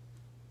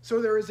 So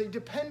there is a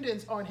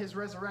dependence on his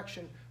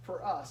resurrection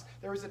for us.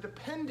 There is a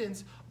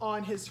dependence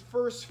on his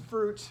first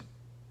fruit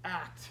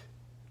act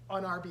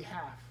on our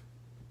behalf.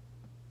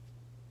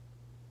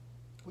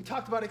 We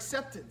talked about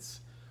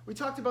acceptance. We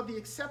talked about the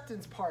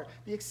acceptance part.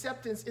 The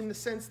acceptance in the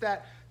sense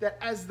that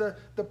as the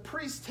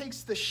priest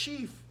takes the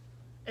sheaf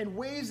and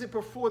waves it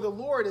before the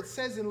Lord, it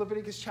says in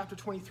Leviticus chapter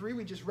 23,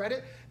 we just read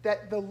it,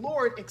 that the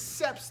Lord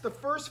accepts the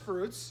first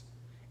fruits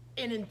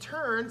and in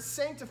turn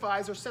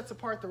sanctifies or sets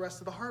apart the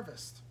rest of the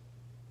harvest.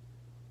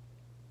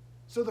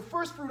 So the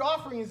first fruit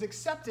offering is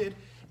accepted,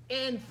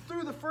 and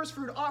through the first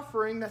fruit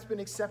offering that's been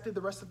accepted, the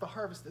rest of the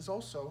harvest is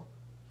also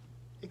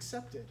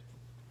accepted.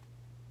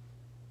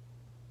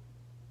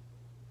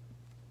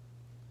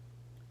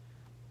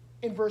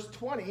 In verse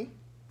 20,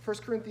 1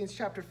 Corinthians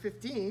chapter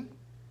 15,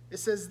 it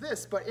says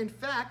this, "But in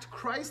fact,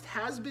 Christ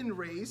has been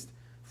raised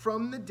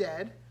from the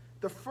dead,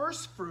 the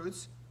first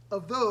fruits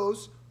of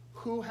those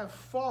who have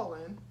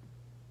fallen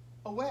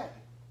away."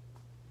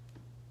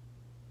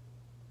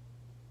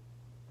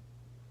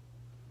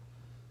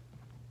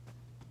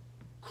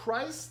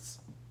 Christ's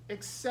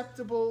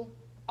acceptable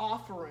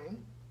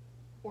offering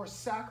or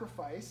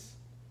sacrifice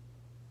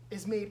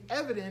is made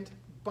evident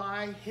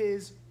by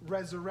his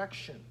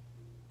resurrection.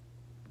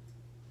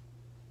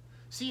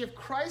 See, if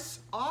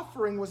Christ's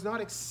offering was not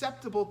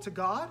acceptable to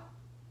God,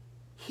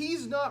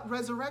 he's not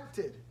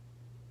resurrected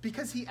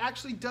because he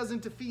actually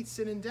doesn't defeat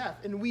sin and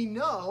death. And we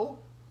know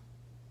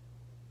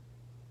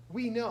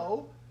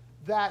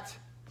that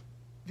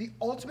the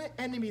ultimate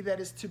enemy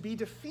that is to be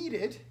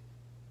defeated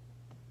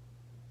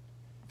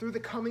through the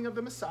coming of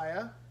the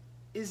Messiah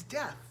is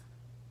death.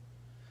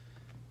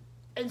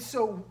 And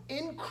so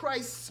in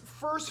Christ's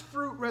first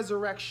fruit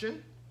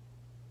resurrection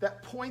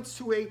that points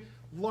to a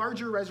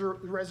larger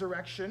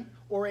resurrection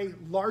or a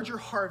larger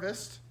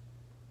harvest,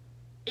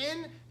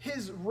 in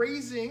his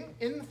raising,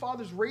 in the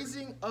Father's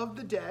raising of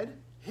the dead,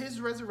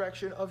 his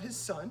resurrection of his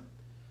Son,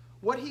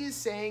 what he is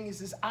saying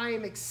is I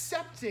am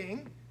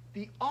accepting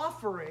the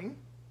offering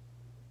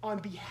on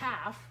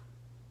behalf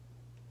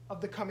of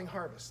the coming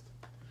harvest.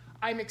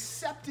 I'm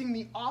accepting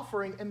the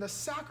offering and the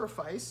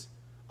sacrifice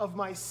of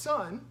my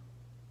Son.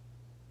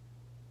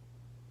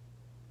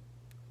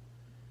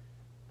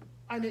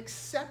 I'm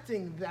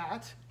accepting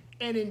that,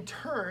 and in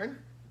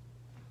turn,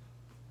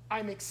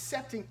 I'm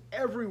accepting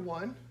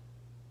everyone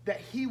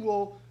that he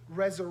will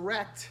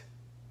resurrect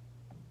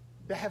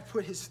that have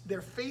put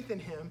their faith in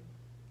him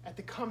at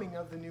the coming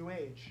of the new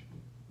age.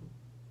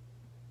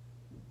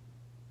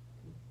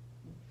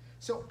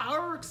 So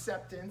our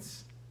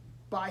acceptance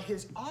by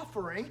his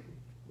offering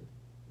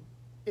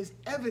is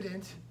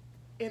evident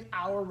in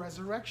our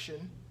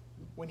resurrection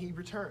when he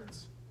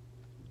returns.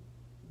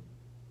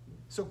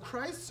 So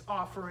Christ's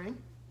offering,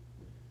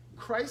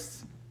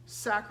 Christ's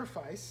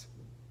sacrifice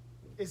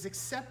is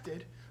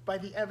accepted by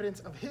the evidence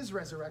of his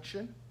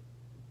resurrection,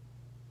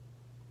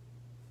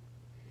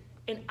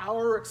 and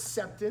our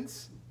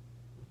acceptance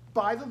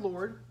by the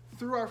Lord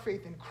through our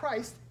faith in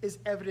Christ is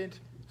evident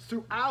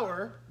through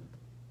our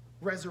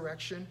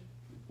resurrection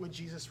when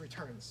Jesus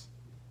returns.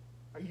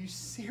 Are you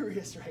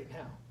serious right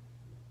now?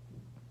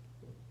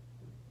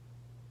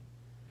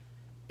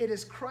 It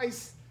is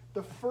Christ,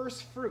 the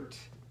first fruit.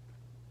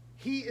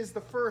 He is the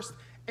first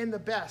and the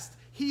best.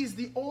 He is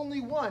the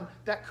only one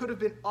that could have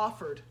been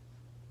offered.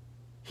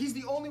 He's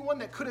the only one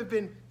that could have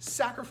been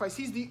sacrificed.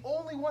 He's the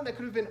only one that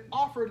could have been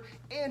offered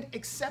and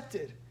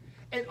accepted.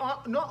 And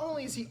not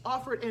only is he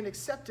offered and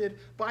accepted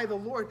by the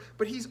Lord,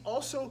 but he's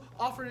also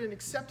offered and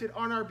accepted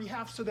on our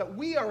behalf so that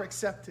we are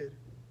accepted.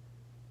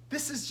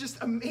 This is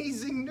just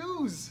amazing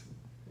news.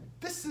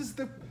 This is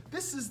the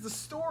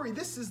story.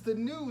 This is the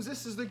news.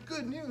 This is the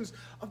good news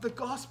of the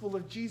gospel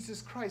of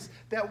Jesus Christ,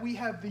 that we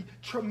have the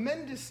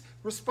tremendous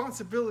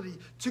responsibility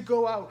to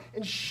go out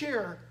and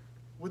share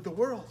with the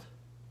world.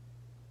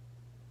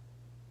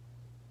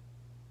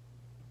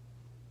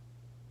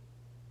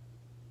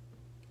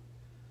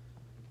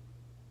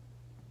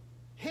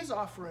 His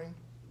offering,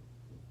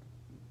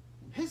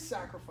 his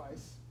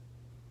sacrifice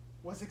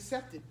was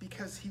accepted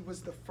because he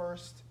was the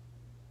first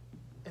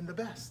and the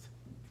best.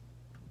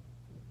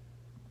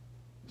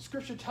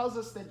 Scripture tells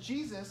us that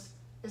Jesus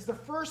is the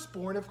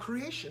firstborn of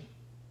creation.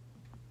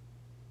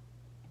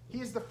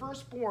 He is the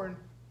firstborn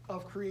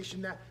of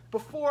creation, that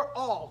before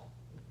all,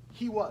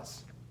 he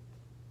was.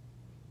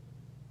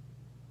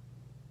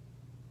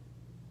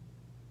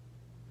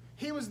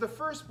 He was the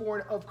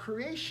firstborn of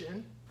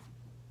creation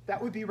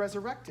that would be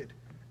resurrected.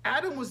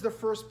 Adam was the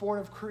firstborn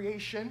of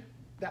creation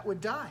that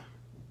would die.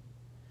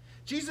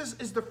 Jesus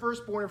is the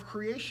firstborn of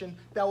creation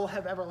that will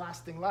have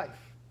everlasting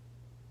life.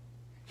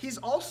 He's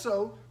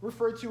also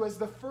referred to as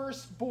the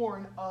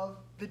firstborn of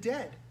the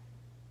dead.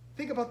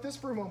 Think about this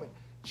for a moment.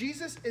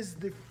 Jesus is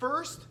the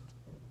first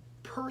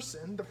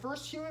person, the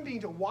first human being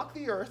to walk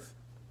the earth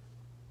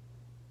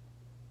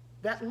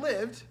that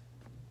lived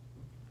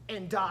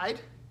and died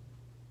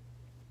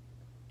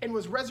and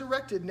was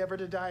resurrected never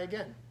to die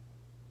again.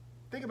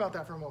 Think about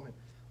that for a moment.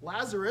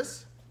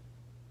 Lazarus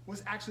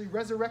was actually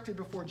resurrected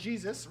before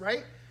Jesus,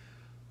 right?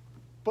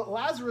 But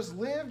Lazarus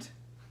lived,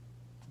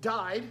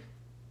 died,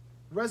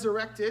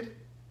 resurrected,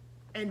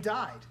 and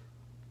died.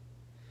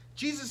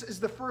 Jesus is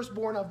the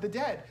firstborn of the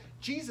dead.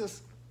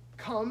 Jesus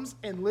comes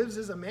and lives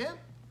as a man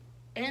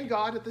and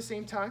God at the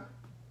same time.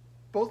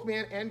 Both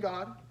man and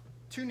God.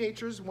 Two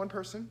natures, one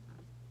person.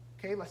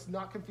 Okay, let's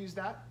not confuse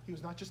that. He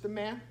was not just a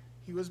man.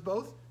 He was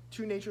both.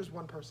 Two natures,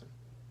 one person.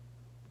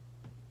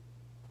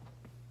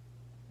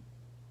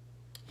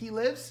 He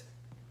lives,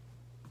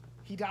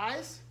 he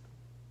dies,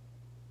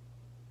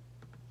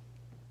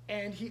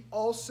 and he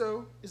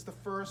also is the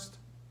first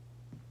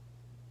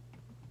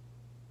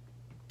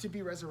to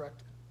be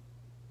resurrected,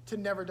 to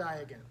never die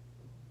again.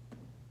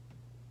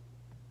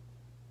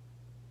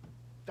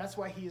 That's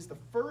why he is the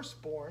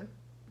firstborn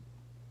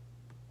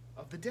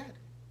of the dead.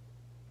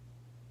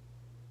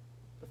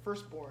 The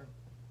firstborn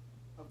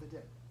of the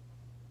dead.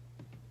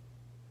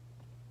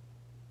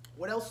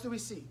 What else do we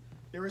see?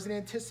 There is an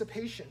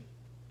anticipation.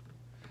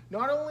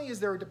 Not only is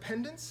there a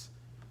dependence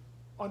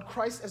on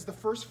Christ as the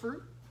first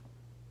fruit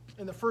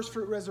in the first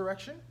fruit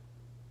resurrection,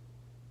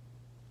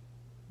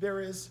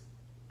 there is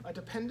a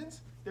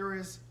dependence, there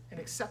is an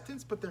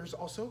acceptance, but there's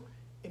also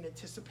an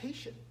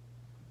anticipation.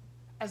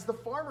 As the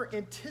farmer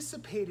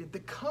anticipated the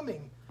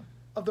coming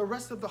of the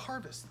rest of the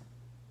harvest,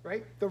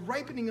 right? The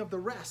ripening of the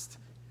rest.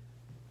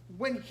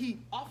 When he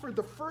offered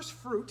the first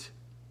fruit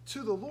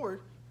to the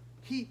Lord,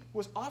 he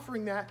was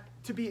offering that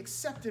to be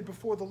accepted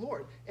before the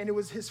Lord. And it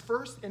was his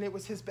first and it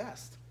was his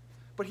best.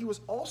 But he was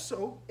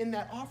also, in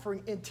that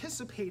offering,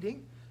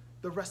 anticipating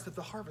the rest of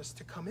the harvest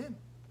to come in,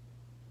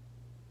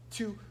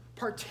 to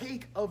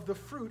partake of the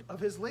fruit of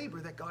his labor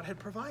that God had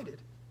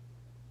provided.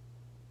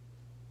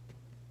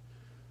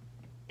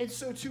 And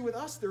so too with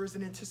us, there is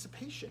an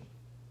anticipation.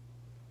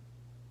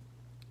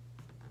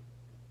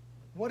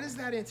 What is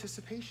that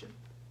anticipation?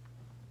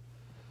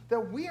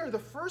 That we are the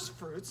first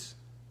fruits,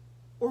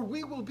 or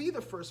we will be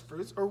the first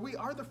fruits, or we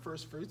are the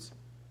first fruits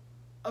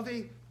of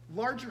a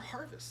larger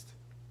harvest.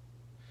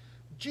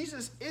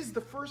 Jesus is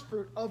the first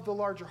fruit of the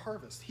larger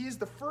harvest. He is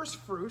the first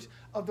fruit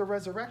of the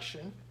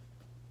resurrection.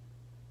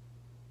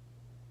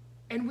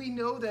 And we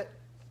know that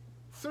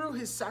through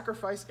his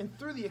sacrifice and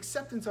through the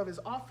acceptance of his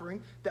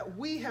offering, that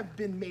we have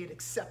been made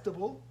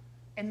acceptable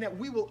and that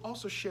we will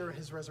also share in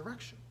his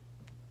resurrection.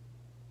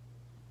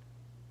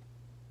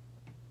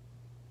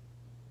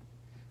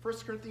 1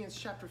 Corinthians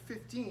chapter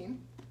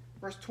 15,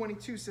 verse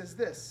 22 says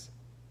this.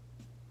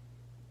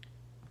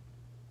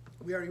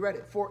 We already read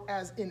it. For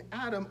as in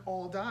Adam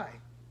all die,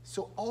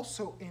 so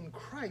also in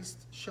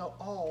Christ shall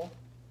all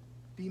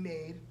be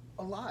made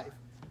alive.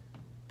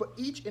 But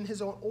each in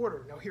his own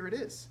order. Now here it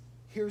is.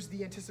 Here's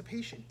the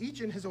anticipation.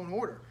 Each in his own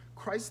order.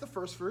 Christ the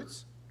first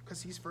fruits,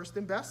 because he's first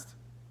and best.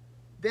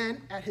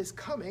 Then at his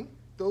coming,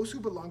 those who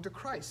belong to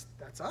Christ.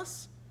 That's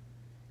us.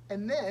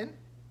 And then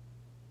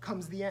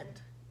comes the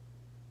end,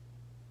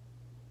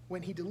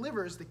 when he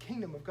delivers the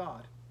kingdom of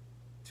God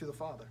to the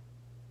Father,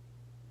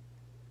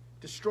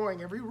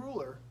 destroying every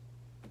ruler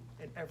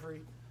and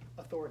every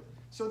authority.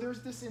 So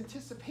there's this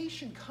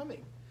anticipation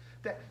coming,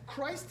 that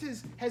Christ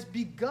has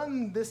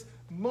begun this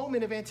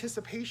moment of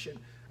anticipation.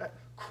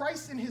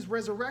 Christ in his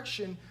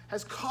resurrection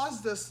has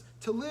caused us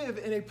to live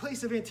in a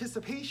place of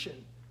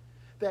anticipation,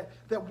 that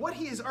what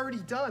he has already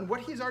done,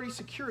 what he has already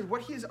secured,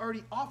 what he has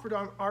already offered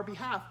on our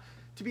behalf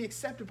to be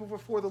acceptable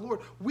before the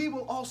Lord, we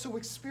will also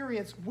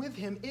experience with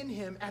him, in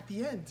him, at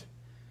the end.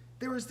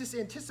 There is this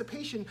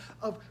anticipation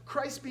of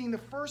Christ being the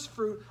first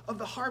fruit of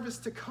the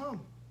harvest to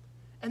come.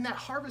 And that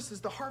harvest is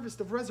the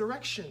harvest of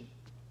resurrection.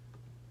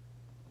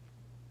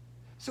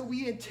 So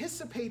we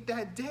anticipate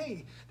that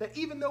day, that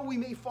even though we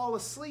may fall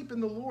asleep in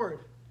the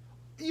Lord,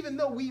 even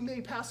though we may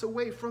pass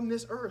away from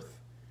this earth,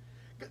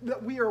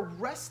 that we are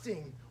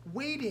resting,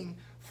 waiting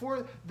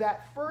for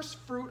that first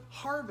fruit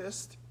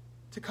harvest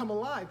to come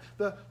alive,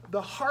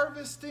 the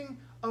harvesting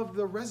of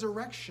the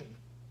resurrection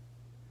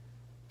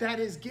that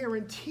is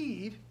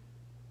guaranteed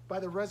by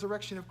the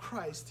resurrection of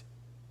Christ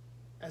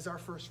as our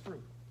first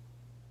fruit.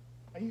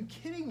 Are you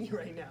kidding me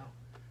right now?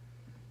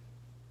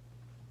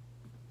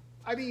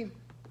 I mean,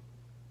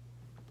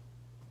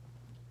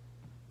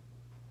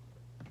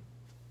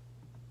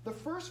 the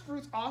first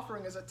fruits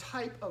offering as a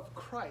type of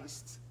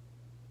Christ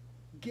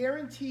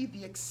guaranteed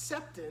the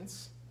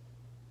acceptance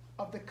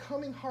of the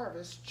coming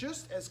harvest,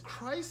 just as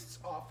Christ's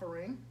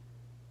offering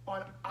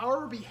on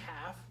our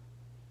behalf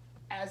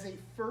as a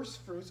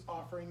first fruits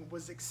offering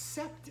was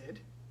accepted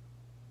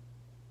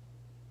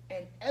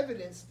and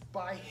evidenced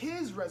by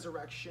his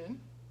resurrection,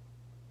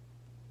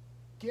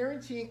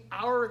 guaranteeing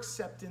our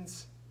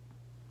acceptance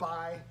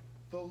by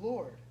the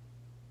Lord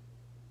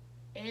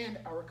and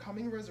our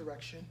coming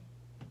resurrection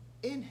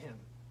in him.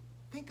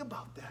 Think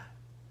about that.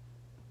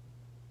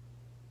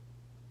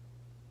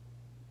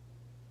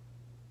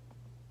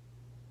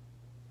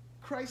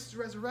 Christ's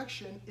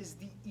resurrection is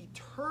the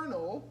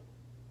eternal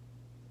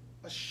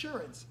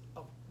assurance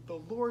of the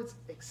Lord's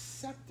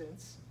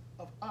acceptance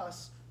of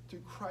us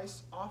through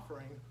Christ's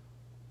offering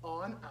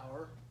on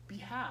our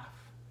behalf.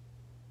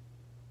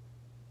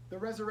 The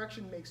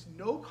resurrection makes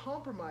no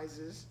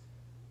compromises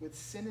with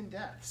sin and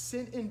death.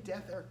 Sin and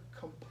death are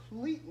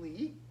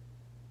completely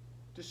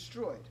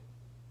destroyed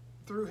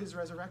through his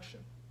resurrection.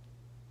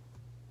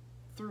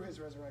 Through his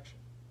resurrection.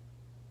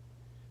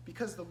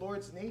 Because the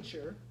Lord's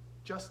nature,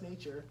 just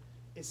nature,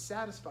 is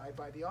satisfied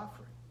by the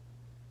offering.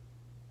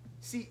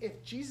 See,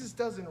 if Jesus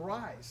doesn't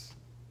rise,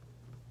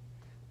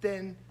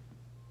 then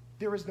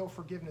there is no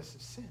forgiveness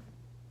of sin.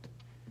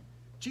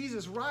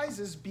 Jesus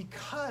rises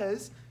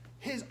because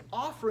his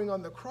offering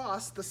on the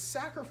cross, the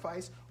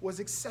sacrifice, was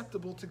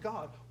acceptable to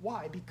God.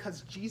 Why?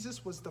 Because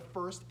Jesus was the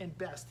first and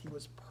best. He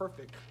was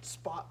perfect,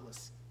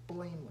 spotless,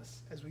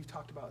 blameless, as we've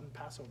talked about in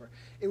Passover.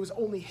 It was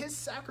only his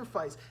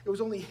sacrifice, it was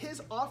only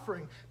his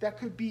offering that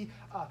could be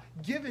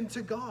given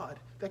to God,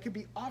 that could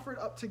be offered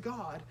up to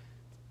God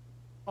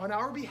on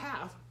our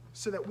behalf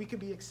so that we could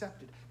be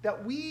accepted.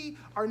 That we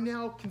are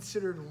now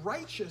considered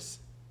righteous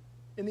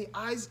in the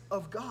eyes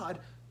of God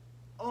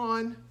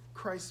on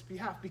Christ's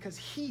behalf because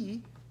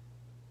he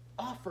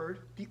offered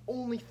the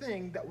only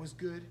thing that was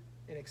good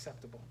and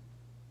acceptable.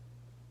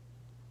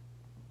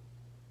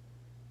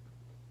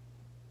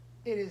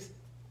 It is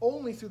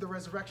only through the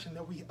resurrection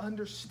that we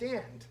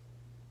understand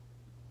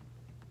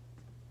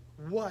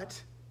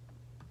what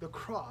the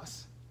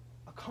cross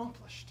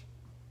accomplished.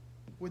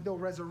 With no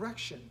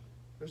resurrection,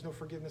 there's no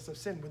forgiveness of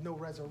sin. With no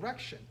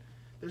resurrection,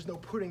 there's no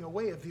putting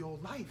away of the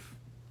old life.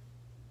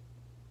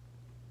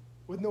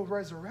 With no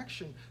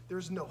resurrection,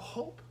 there's no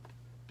hope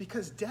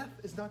because death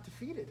is not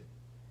defeated.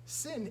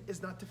 Sin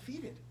is not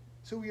defeated.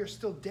 So we are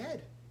still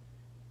dead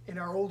in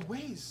our old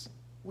ways.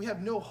 We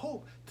have no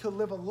hope to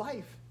live a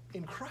life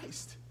in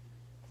Christ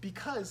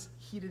because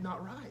he did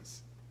not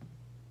rise.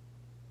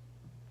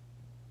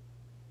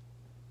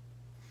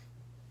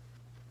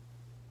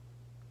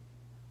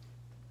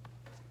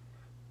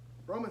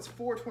 Romans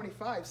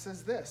 4:25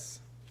 says this.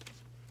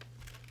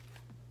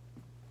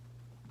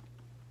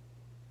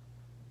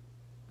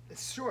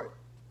 It's short.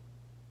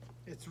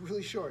 It's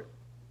really short.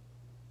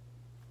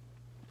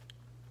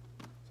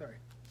 Sorry.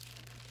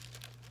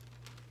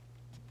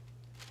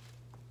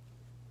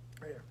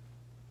 Right here.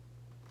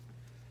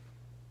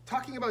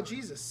 Talking about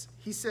Jesus,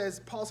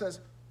 Paul says,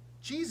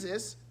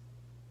 Jesus,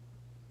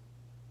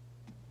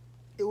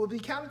 it will be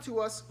counted to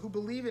us who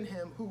believe in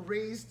him, who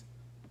raised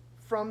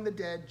from the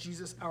dead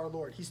Jesus our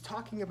Lord. He's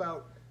talking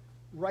about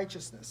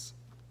righteousness.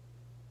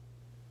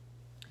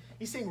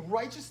 He's saying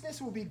righteousness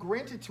will be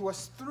granted to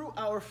us through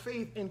our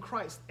faith in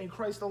Christ and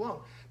Christ alone.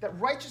 That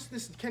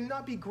righteousness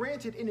cannot be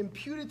granted and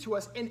imputed to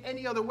us in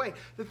any other way.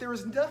 That there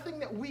is nothing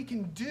that we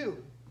can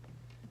do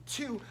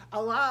to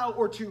allow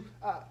or to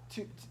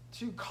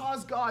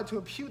cause God to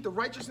impute the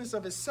righteousness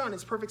of his Son,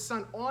 his perfect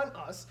Son, on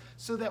us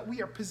so that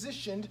we are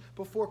positioned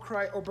before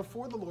Christ or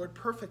before the Lord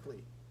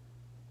perfectly.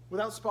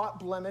 Without spot,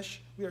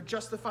 blemish, we are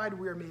justified,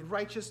 we are made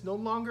righteous, no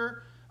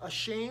longer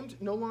ashamed,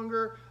 no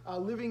longer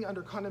living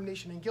under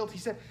condemnation and guilt. He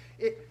said,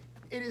 it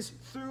is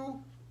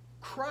through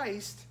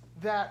Christ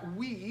that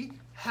we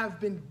have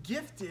been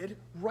gifted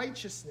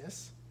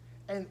righteousness.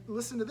 And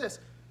listen to this.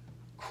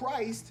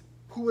 Christ,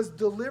 who was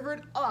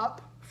delivered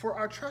up for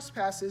our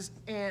trespasses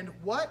and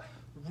what?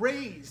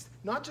 Raised.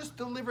 Not just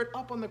delivered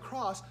up on the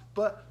cross,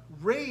 but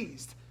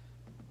raised.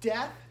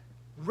 Death,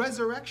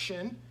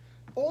 resurrection.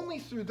 Only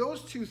through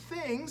those two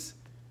things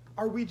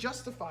are we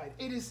justified.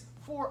 It is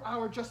for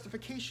our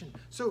justification.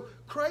 So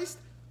Christ,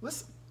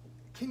 listen,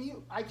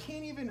 I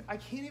can't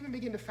even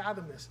begin to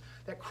fathom this,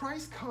 that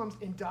Christ comes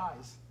and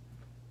dies.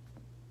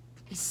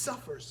 He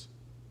suffers.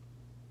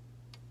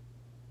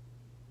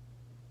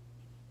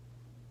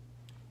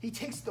 He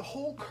takes the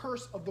whole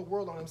curse of the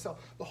world on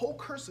himself, the whole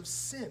curse of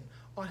sin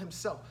on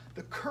himself,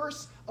 the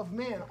curse of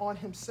man on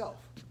himself.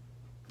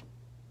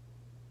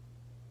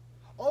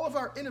 All of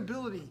our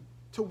inability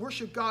to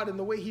worship God in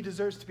the way he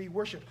deserves to be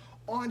worshiped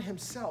on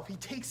himself. He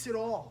takes it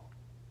all.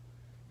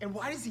 And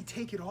why does he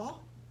take it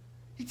all?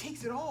 He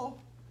takes it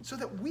all so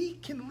that we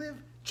can live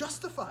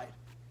justified.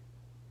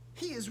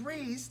 He is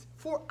raised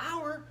for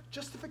our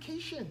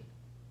justification.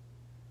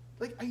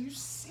 Like, are you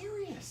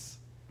serious?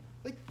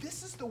 Like,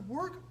 this is the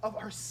work of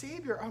our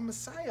Savior, our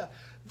Messiah.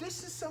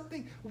 This is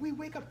something we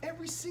wake up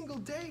every single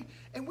day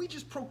and we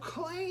just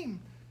proclaim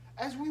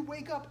as we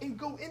wake up and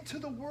go into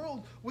the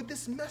world with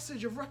this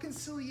message of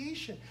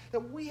reconciliation, that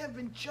we have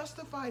been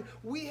justified,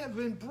 we have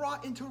been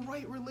brought into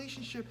right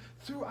relationship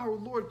through our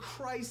Lord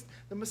Christ,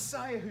 the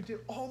Messiah, who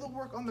did all the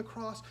work on the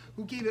cross,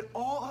 who gave it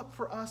all up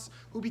for us,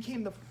 who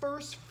became the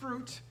first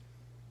fruit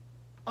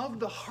of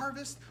the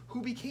harvest,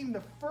 who became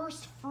the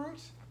first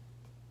fruit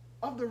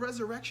of the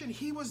resurrection.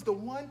 He was the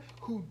one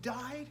who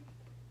died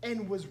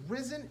and was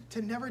risen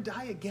to never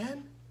die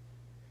again.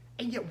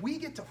 And yet we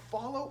get to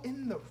follow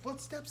in the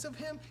footsteps of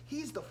him.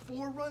 He's the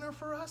forerunner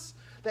for us.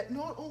 That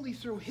not only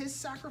through his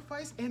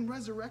sacrifice and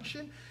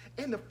resurrection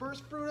and the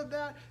first fruit of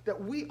that,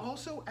 that we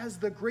also, as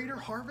the greater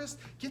harvest,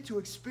 get to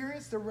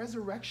experience the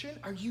resurrection.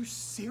 Are you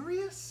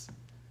serious?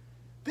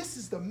 This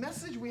is the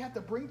message we have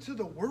to bring to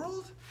the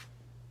world,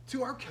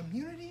 to our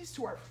communities,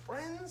 to our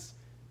friends.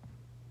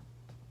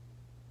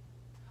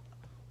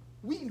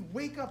 We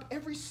wake up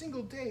every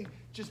single day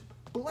just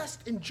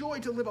blessed and joy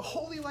to live a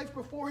holy life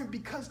before him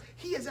because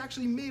he has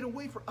actually made a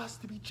way for us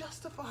to be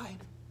justified.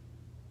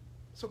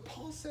 So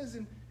Paul says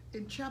in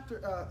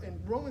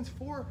Romans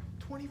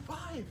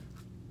 4:25.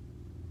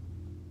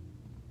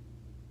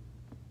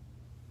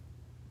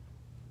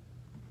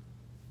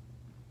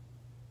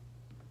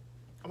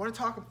 I want to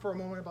talk for a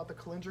moment about the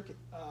calendric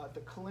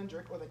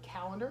or the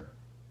calendar,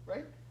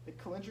 right? The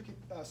calendric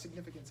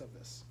significance of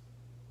this.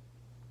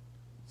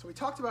 So we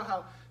talked about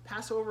how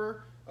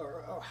Passover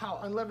or how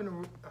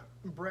unleavened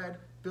bread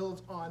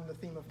builds on the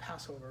theme of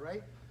Passover,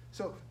 right?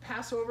 So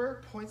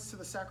Passover points to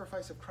the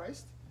sacrifice of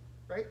Christ,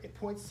 right? It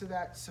points to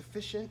that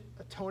sufficient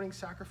atoning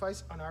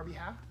sacrifice on our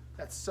behalf,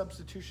 that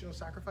substitutional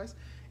sacrifice.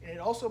 And it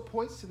also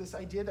points to this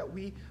idea that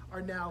we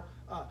are now,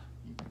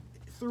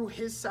 through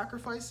his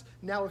sacrifice,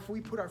 now if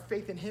we put our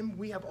faith in him,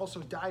 we have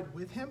also died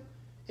with him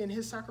in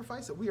his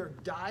sacrifice, that we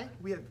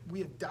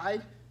have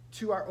died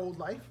to our old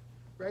life,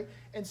 right?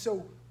 And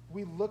so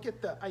we look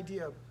at the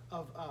idea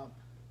of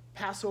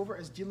Passover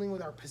as dealing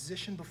with our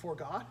position before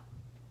God.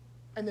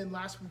 And then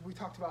last week we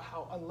talked about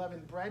how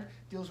unleavened bread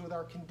deals with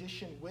our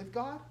condition with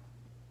God,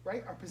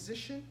 right? Our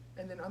position,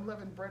 and then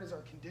unleavened bread is our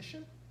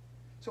condition.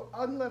 So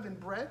unleavened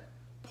bread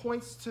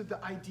points to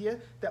the idea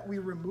that we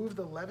remove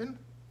the leaven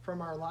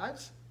from our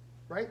lives,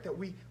 right? That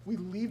we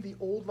leave the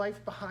old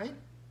life behind,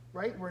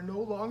 right? We're no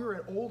longer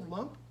an old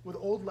lump with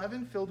old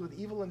leaven filled with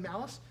evil and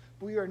malice,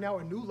 but we are now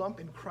a new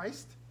lump in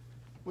Christ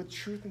with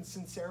truth and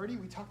sincerity.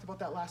 We talked about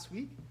that last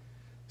week.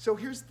 So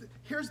here's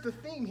the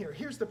theme here.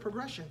 Here's the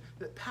progression.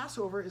 That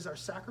Passover is our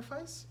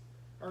sacrifice,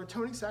 our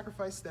atoning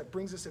sacrifice that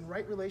brings us in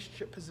right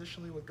relationship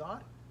positionally with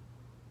God.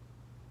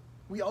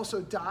 We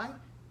also die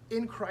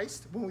in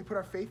Christ when we put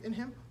our faith in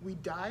him. We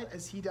die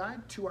as he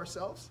died to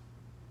ourselves.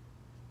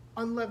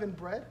 Unleavened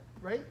bread,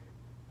 right,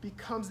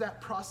 becomes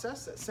that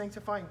process, that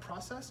sanctifying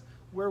process,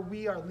 where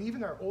we are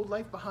leaving our old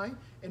life behind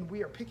and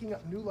we are picking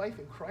up new life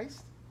in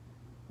Christ.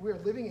 We are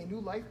living a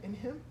new life in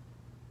him.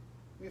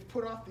 We have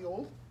put off the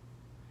old.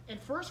 And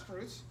first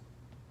fruits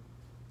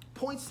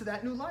points to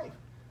that new life.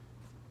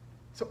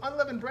 So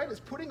unleavened bread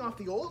is putting off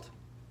the old,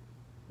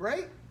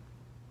 right?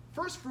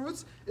 First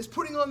fruits is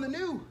putting on the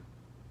new,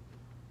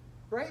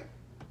 right?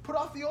 Put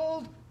off the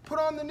old, put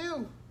on the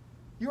new.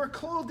 You are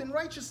clothed in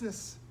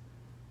righteousness.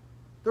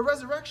 The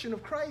resurrection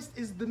of Christ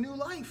is the new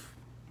life.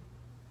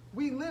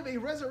 We live a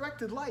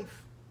resurrected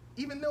life.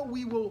 Even though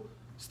we will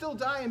still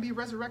die and be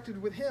resurrected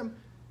with him,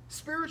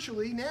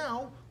 spiritually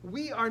now,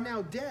 we are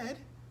now dead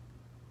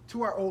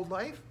to our old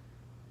life,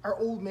 our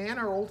old man,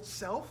 our old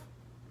self,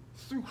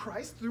 through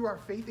Christ, through our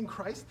faith in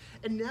Christ.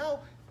 And now,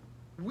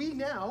 we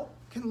now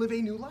can live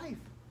a new life,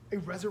 a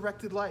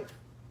resurrected life.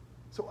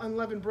 So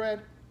unleavened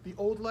bread, the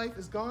old life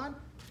is gone,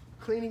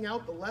 cleaning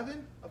out the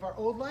leaven of our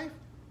old life,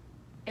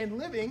 and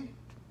living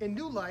a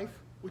new life,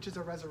 which is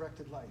a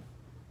resurrected life.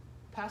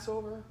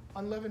 Passover,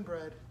 unleavened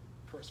bread,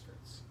 first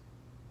fruits.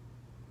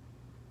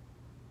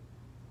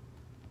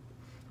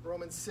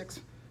 Romans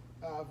 6,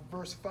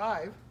 verse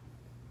 5,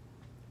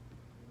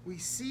 we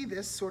see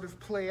this sort of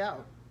play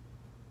out.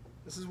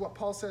 This is what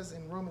Paul says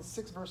in Romans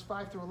 6, verse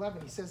 5 through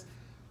 11. He says,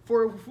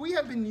 "For if we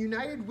have been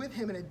united with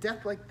him in a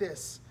death like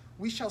this,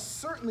 we shall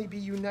certainly be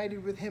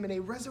united with him in a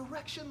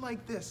resurrection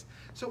like this."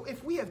 So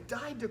if we have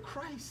died to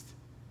Christ,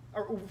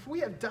 or if we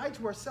have died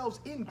to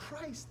ourselves in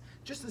Christ,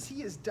 just as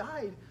he has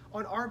died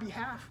on our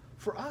behalf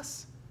for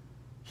us,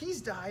 he's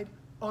died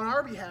on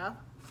our behalf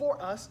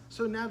for us.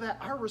 So now that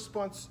our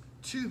response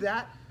to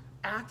that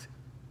act,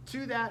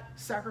 to that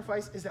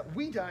sacrifice, is that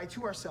we die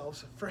to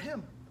ourselves for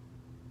him.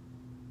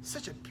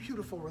 Such a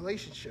beautiful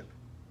relationship.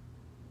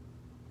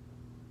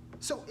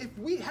 So if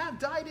we have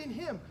died in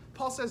him,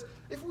 Paul says,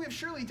 if we have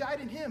surely died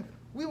in him,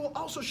 we will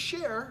also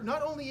share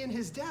not only in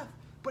his death,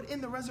 but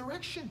in the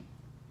resurrection.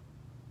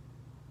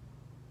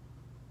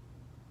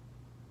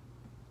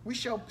 We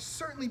shall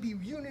certainly be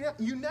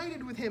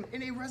united with him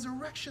in a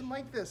resurrection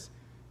like this.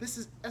 This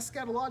is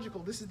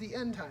eschatological. This is the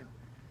end time.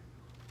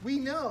 We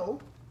know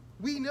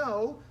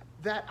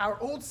that our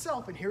old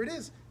self, and here it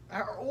is,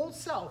 our old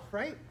self,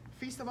 right?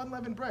 Feast of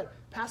Unleavened Bread.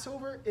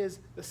 Passover is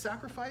the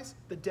sacrifice,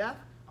 the death,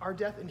 our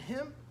death in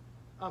him,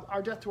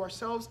 our death to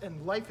ourselves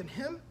and life in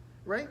him,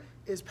 right,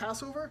 is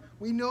Passover.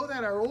 We know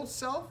that our old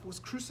self was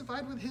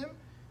crucified with him.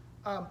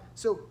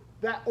 So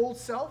that old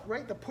self,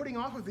 right, the putting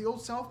off of the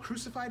old self,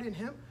 crucified in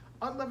him,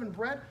 unleavened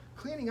bread,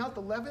 cleaning out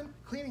the leaven,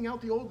 cleaning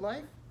out the old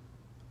life,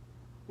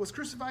 was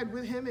crucified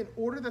with him in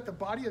order that the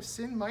body of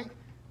sin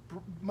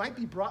might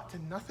be brought to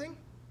nothing,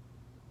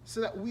 so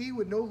that we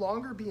would no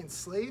longer be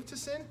enslaved to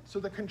sin.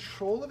 So the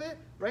control of it,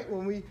 right,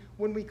 when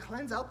we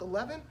cleanse out the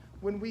leaven,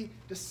 when we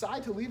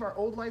decide to leave our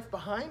old life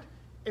behind,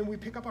 and we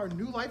pick up our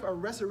new life, our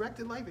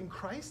resurrected life in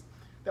Christ,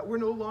 that we're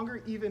no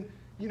longer even,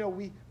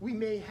 we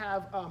may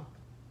have,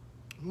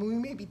 we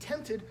may be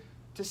tempted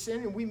to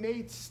sin, and we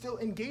may still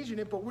engage in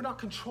it, but we're not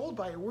controlled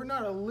by it. We're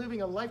not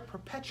living a life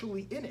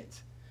perpetually in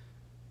it.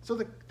 So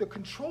the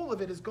control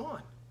of it is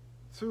gone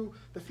through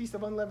the Feast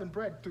of Unleavened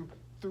Bread, through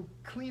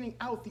cleaning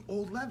out the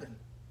old leaven.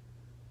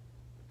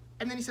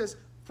 And then he says,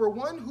 for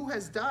one who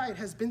has died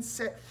has been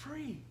set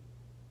free.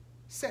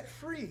 Set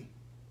free.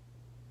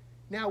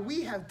 Now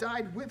we have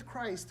died with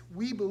Christ.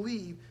 We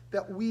believe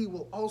that we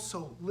will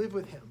also live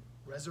with him.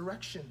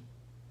 Resurrection.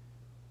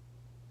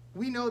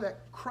 We know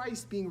that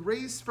Christ, being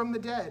raised from the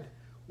dead,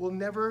 will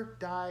never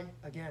die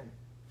again.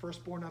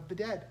 Firstborn of the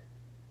dead.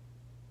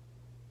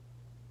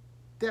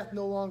 Death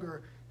no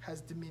longer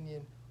has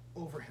dominion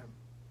over him.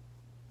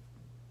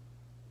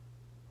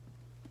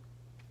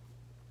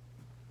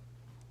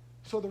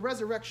 So the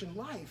resurrection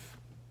life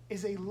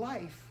is a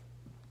life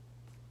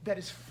that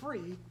is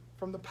free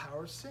from the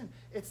power of sin.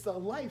 It's the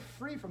life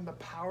free from the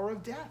power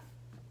of death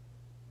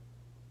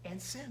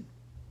and sin.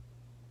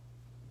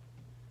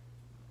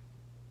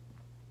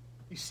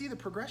 You see the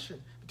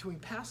progression between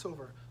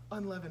Passover,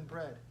 unleavened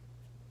bread,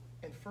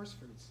 and first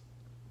fruits.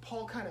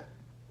 Paul kind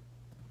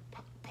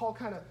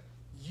of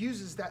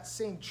uses that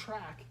same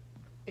track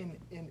in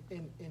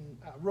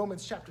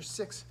Romans chapter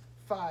 6,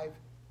 5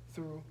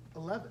 through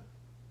 11.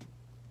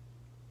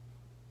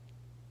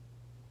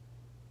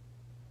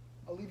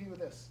 I'll leave you with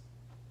this.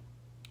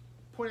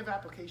 Point of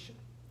application.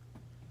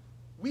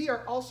 We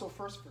are also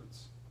first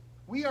fruits.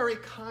 We are a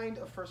kind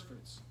of first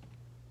fruits.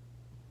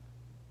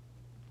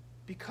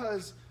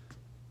 Because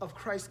of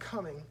Christ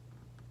coming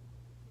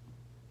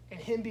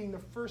and him being the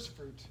first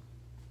fruit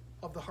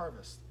of the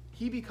harvest.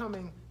 He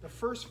becoming the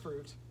first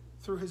fruit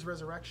through his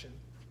resurrection,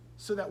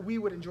 so that we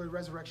would enjoy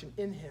resurrection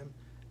in him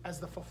as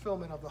the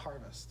fulfillment of the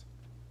harvest.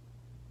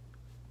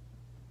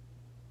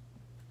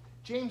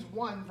 James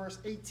 1, verse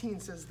 18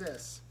 says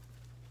this.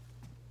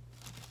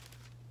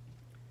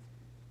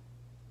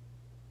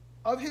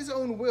 Of his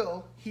own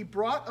will, he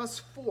brought us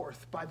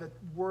forth by the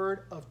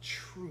word of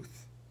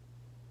truth.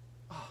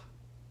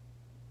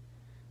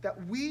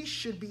 That we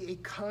should be a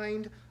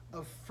kind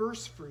of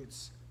first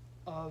fruits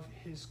of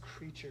his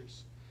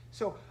creatures.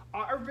 So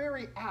our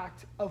very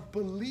act of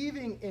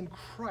believing in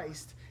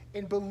Christ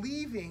and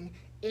believing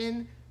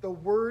in the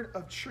word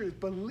of truth,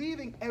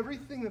 believing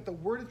everything that the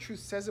word of truth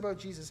says about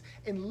Jesus,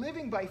 and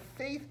living by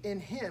faith in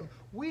him,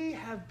 we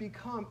have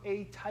become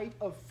a type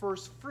of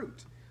first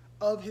fruit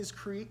of his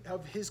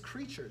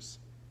creatures.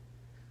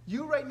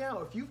 You right now,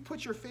 if you've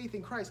put your faith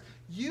in Christ,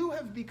 you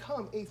have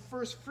become a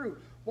first fruit.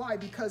 Why?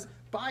 Because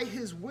by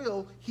his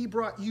will, he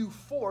brought you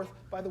forth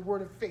by the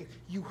word of faith.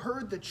 You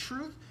heard the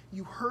truth,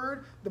 you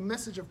heard the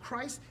message of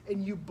Christ,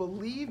 and you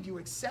believed, you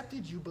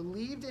accepted, you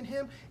believed in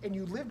him, and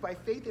you live by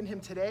faith in him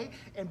today.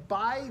 And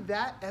by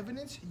that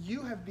evidence,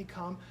 you have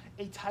become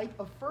a type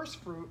of first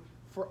fruit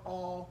for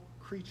all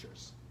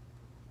creatures.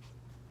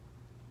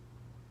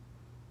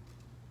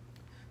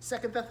 2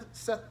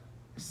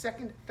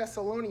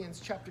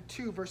 Thessalonians chapter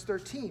 2, verse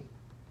 13.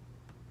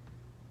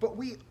 But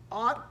we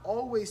ought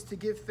always to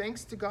give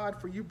thanks to God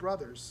for you,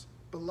 brothers,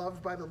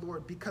 beloved by the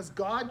Lord, because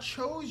God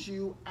chose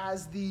you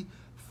as the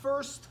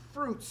first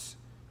fruits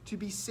to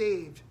be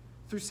saved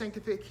through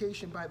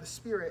sanctification by the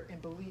Spirit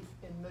and belief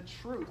in the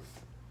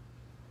truth.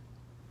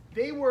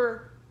 They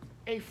were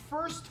a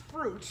first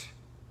fruit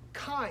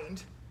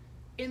kind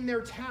in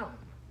their town.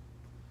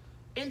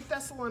 In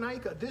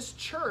Thessalonica, this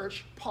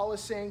church, Paul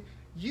is saying,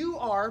 you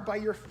are, by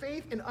your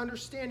faith and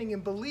understanding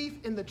and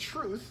belief in the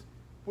truth,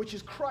 which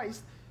is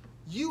Christ,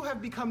 you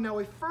have become now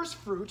a first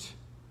fruit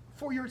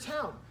for your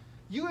town.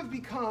 You have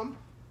become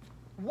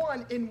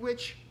one in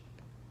which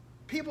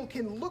people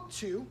can look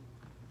to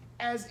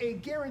as a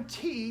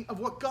guarantee of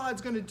what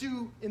God's going to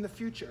do in the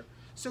future.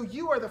 So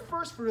you are the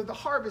first fruit of the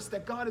harvest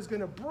that God is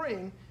going to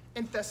bring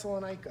in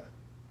Thessalonica.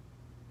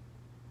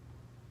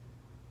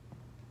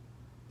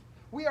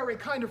 We are a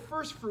kind of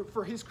first fruit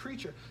for his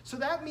creature. So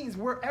that means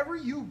wherever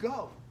you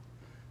go,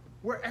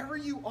 wherever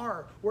you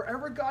are,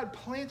 wherever God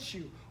plants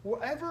you,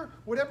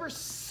 whatever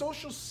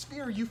social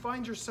sphere you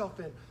find yourself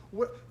in,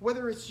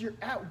 whether it's you're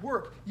at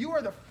work, you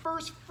are the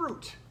first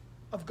fruit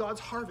of God's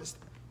harvest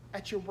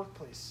at your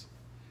workplace.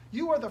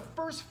 You are the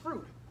first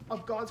fruit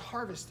of God's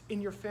harvest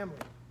in your family.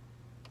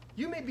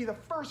 You may be the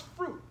first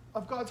fruit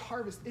of God's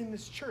harvest in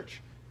this church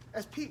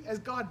as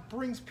God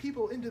brings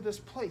people into this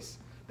place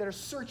that are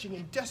searching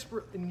and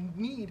desperate in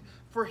need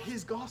for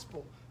his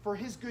gospel, for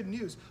his good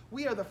news.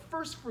 We are the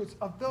first fruits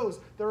of those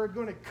that are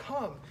going to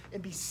come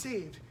and be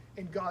saved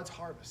in God's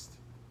harvest.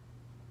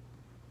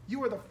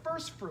 You are the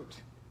first fruit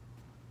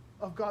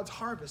of God's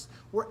harvest.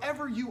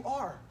 Wherever you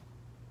are,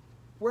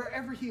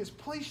 wherever he has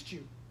placed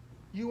you,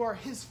 you are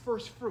his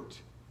first fruit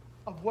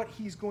of what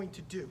he's going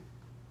to do.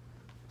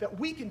 That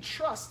we can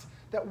trust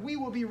that we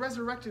will be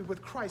resurrected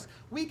with Christ.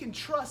 We can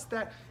trust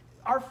that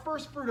our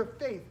first fruit of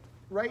faith,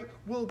 right,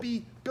 will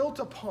be built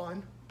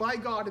upon by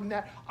God, and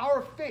that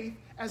our faith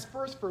as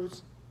first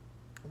fruits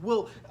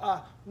will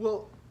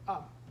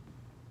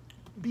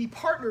be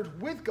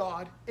partnered with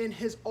God in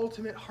his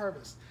ultimate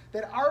harvest.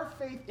 That our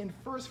faith in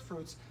first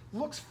fruits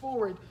looks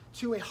forward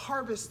to a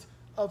harvest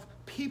of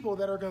people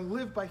that are going to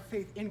live by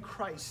faith in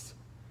Christ.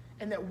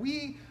 And that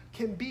we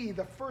can be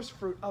the first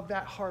fruit of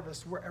that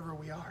harvest wherever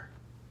we are.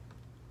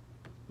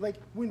 Like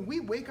when we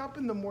wake up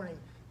in the morning,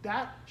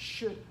 that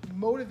should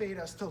motivate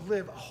us to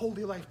live a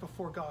holy life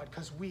before God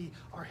because we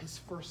are his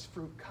first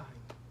fruit kind.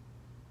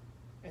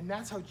 And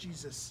that's how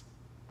Jesus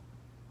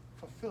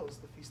fulfills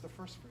the Feast of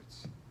First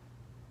Fruits.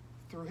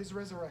 Through his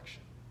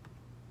resurrection.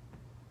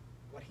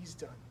 What he's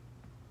done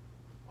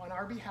on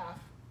our behalf,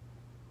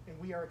 and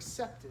we are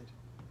accepted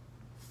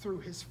through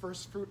his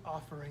first fruit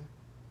offering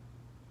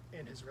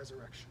and his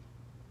resurrection.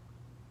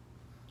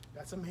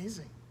 That's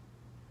amazing.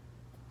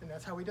 And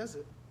that's how he does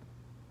it.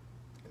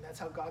 And that's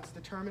how God's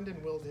determined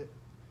and willed it.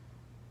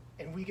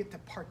 And we get to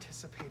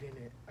participate in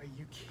it. Are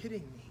you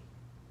kidding me?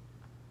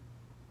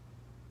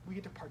 We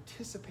get to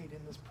participate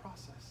in this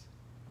process.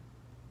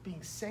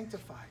 Being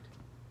sanctified.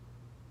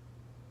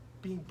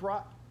 Being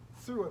brought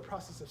through a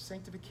process of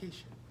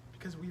sanctification.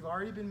 Because we've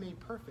already been made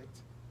perfect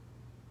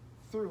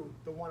through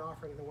the one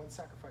offering and the one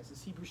sacrifice,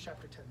 as Hebrews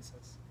chapter 10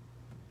 says.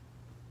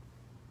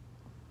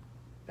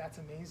 That's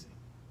amazing.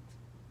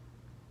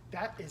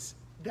 That is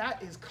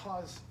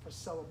cause for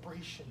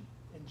celebration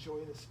and joy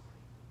this morning.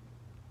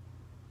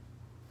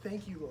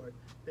 Thank you, Lord,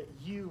 that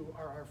you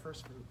are our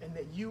first fruit and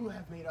that you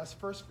have made us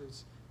first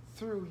fruits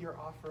through your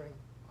offering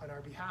on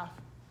our behalf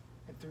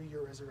and through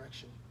your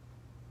resurrection.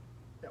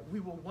 That we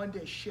will one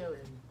day share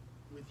in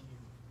with you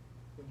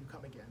when you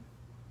come again.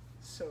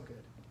 So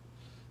good.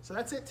 So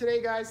that's it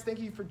today, guys. Thank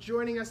you for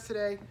joining us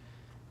today.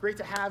 Great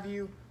to have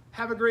you.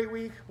 Have a great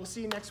week. We'll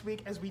see you next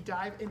week as we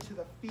dive into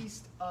the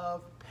Feast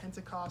of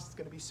Pentecost. It's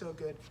going to be so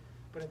good.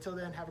 But until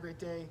then, have a great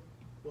day.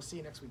 We'll see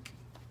you next week.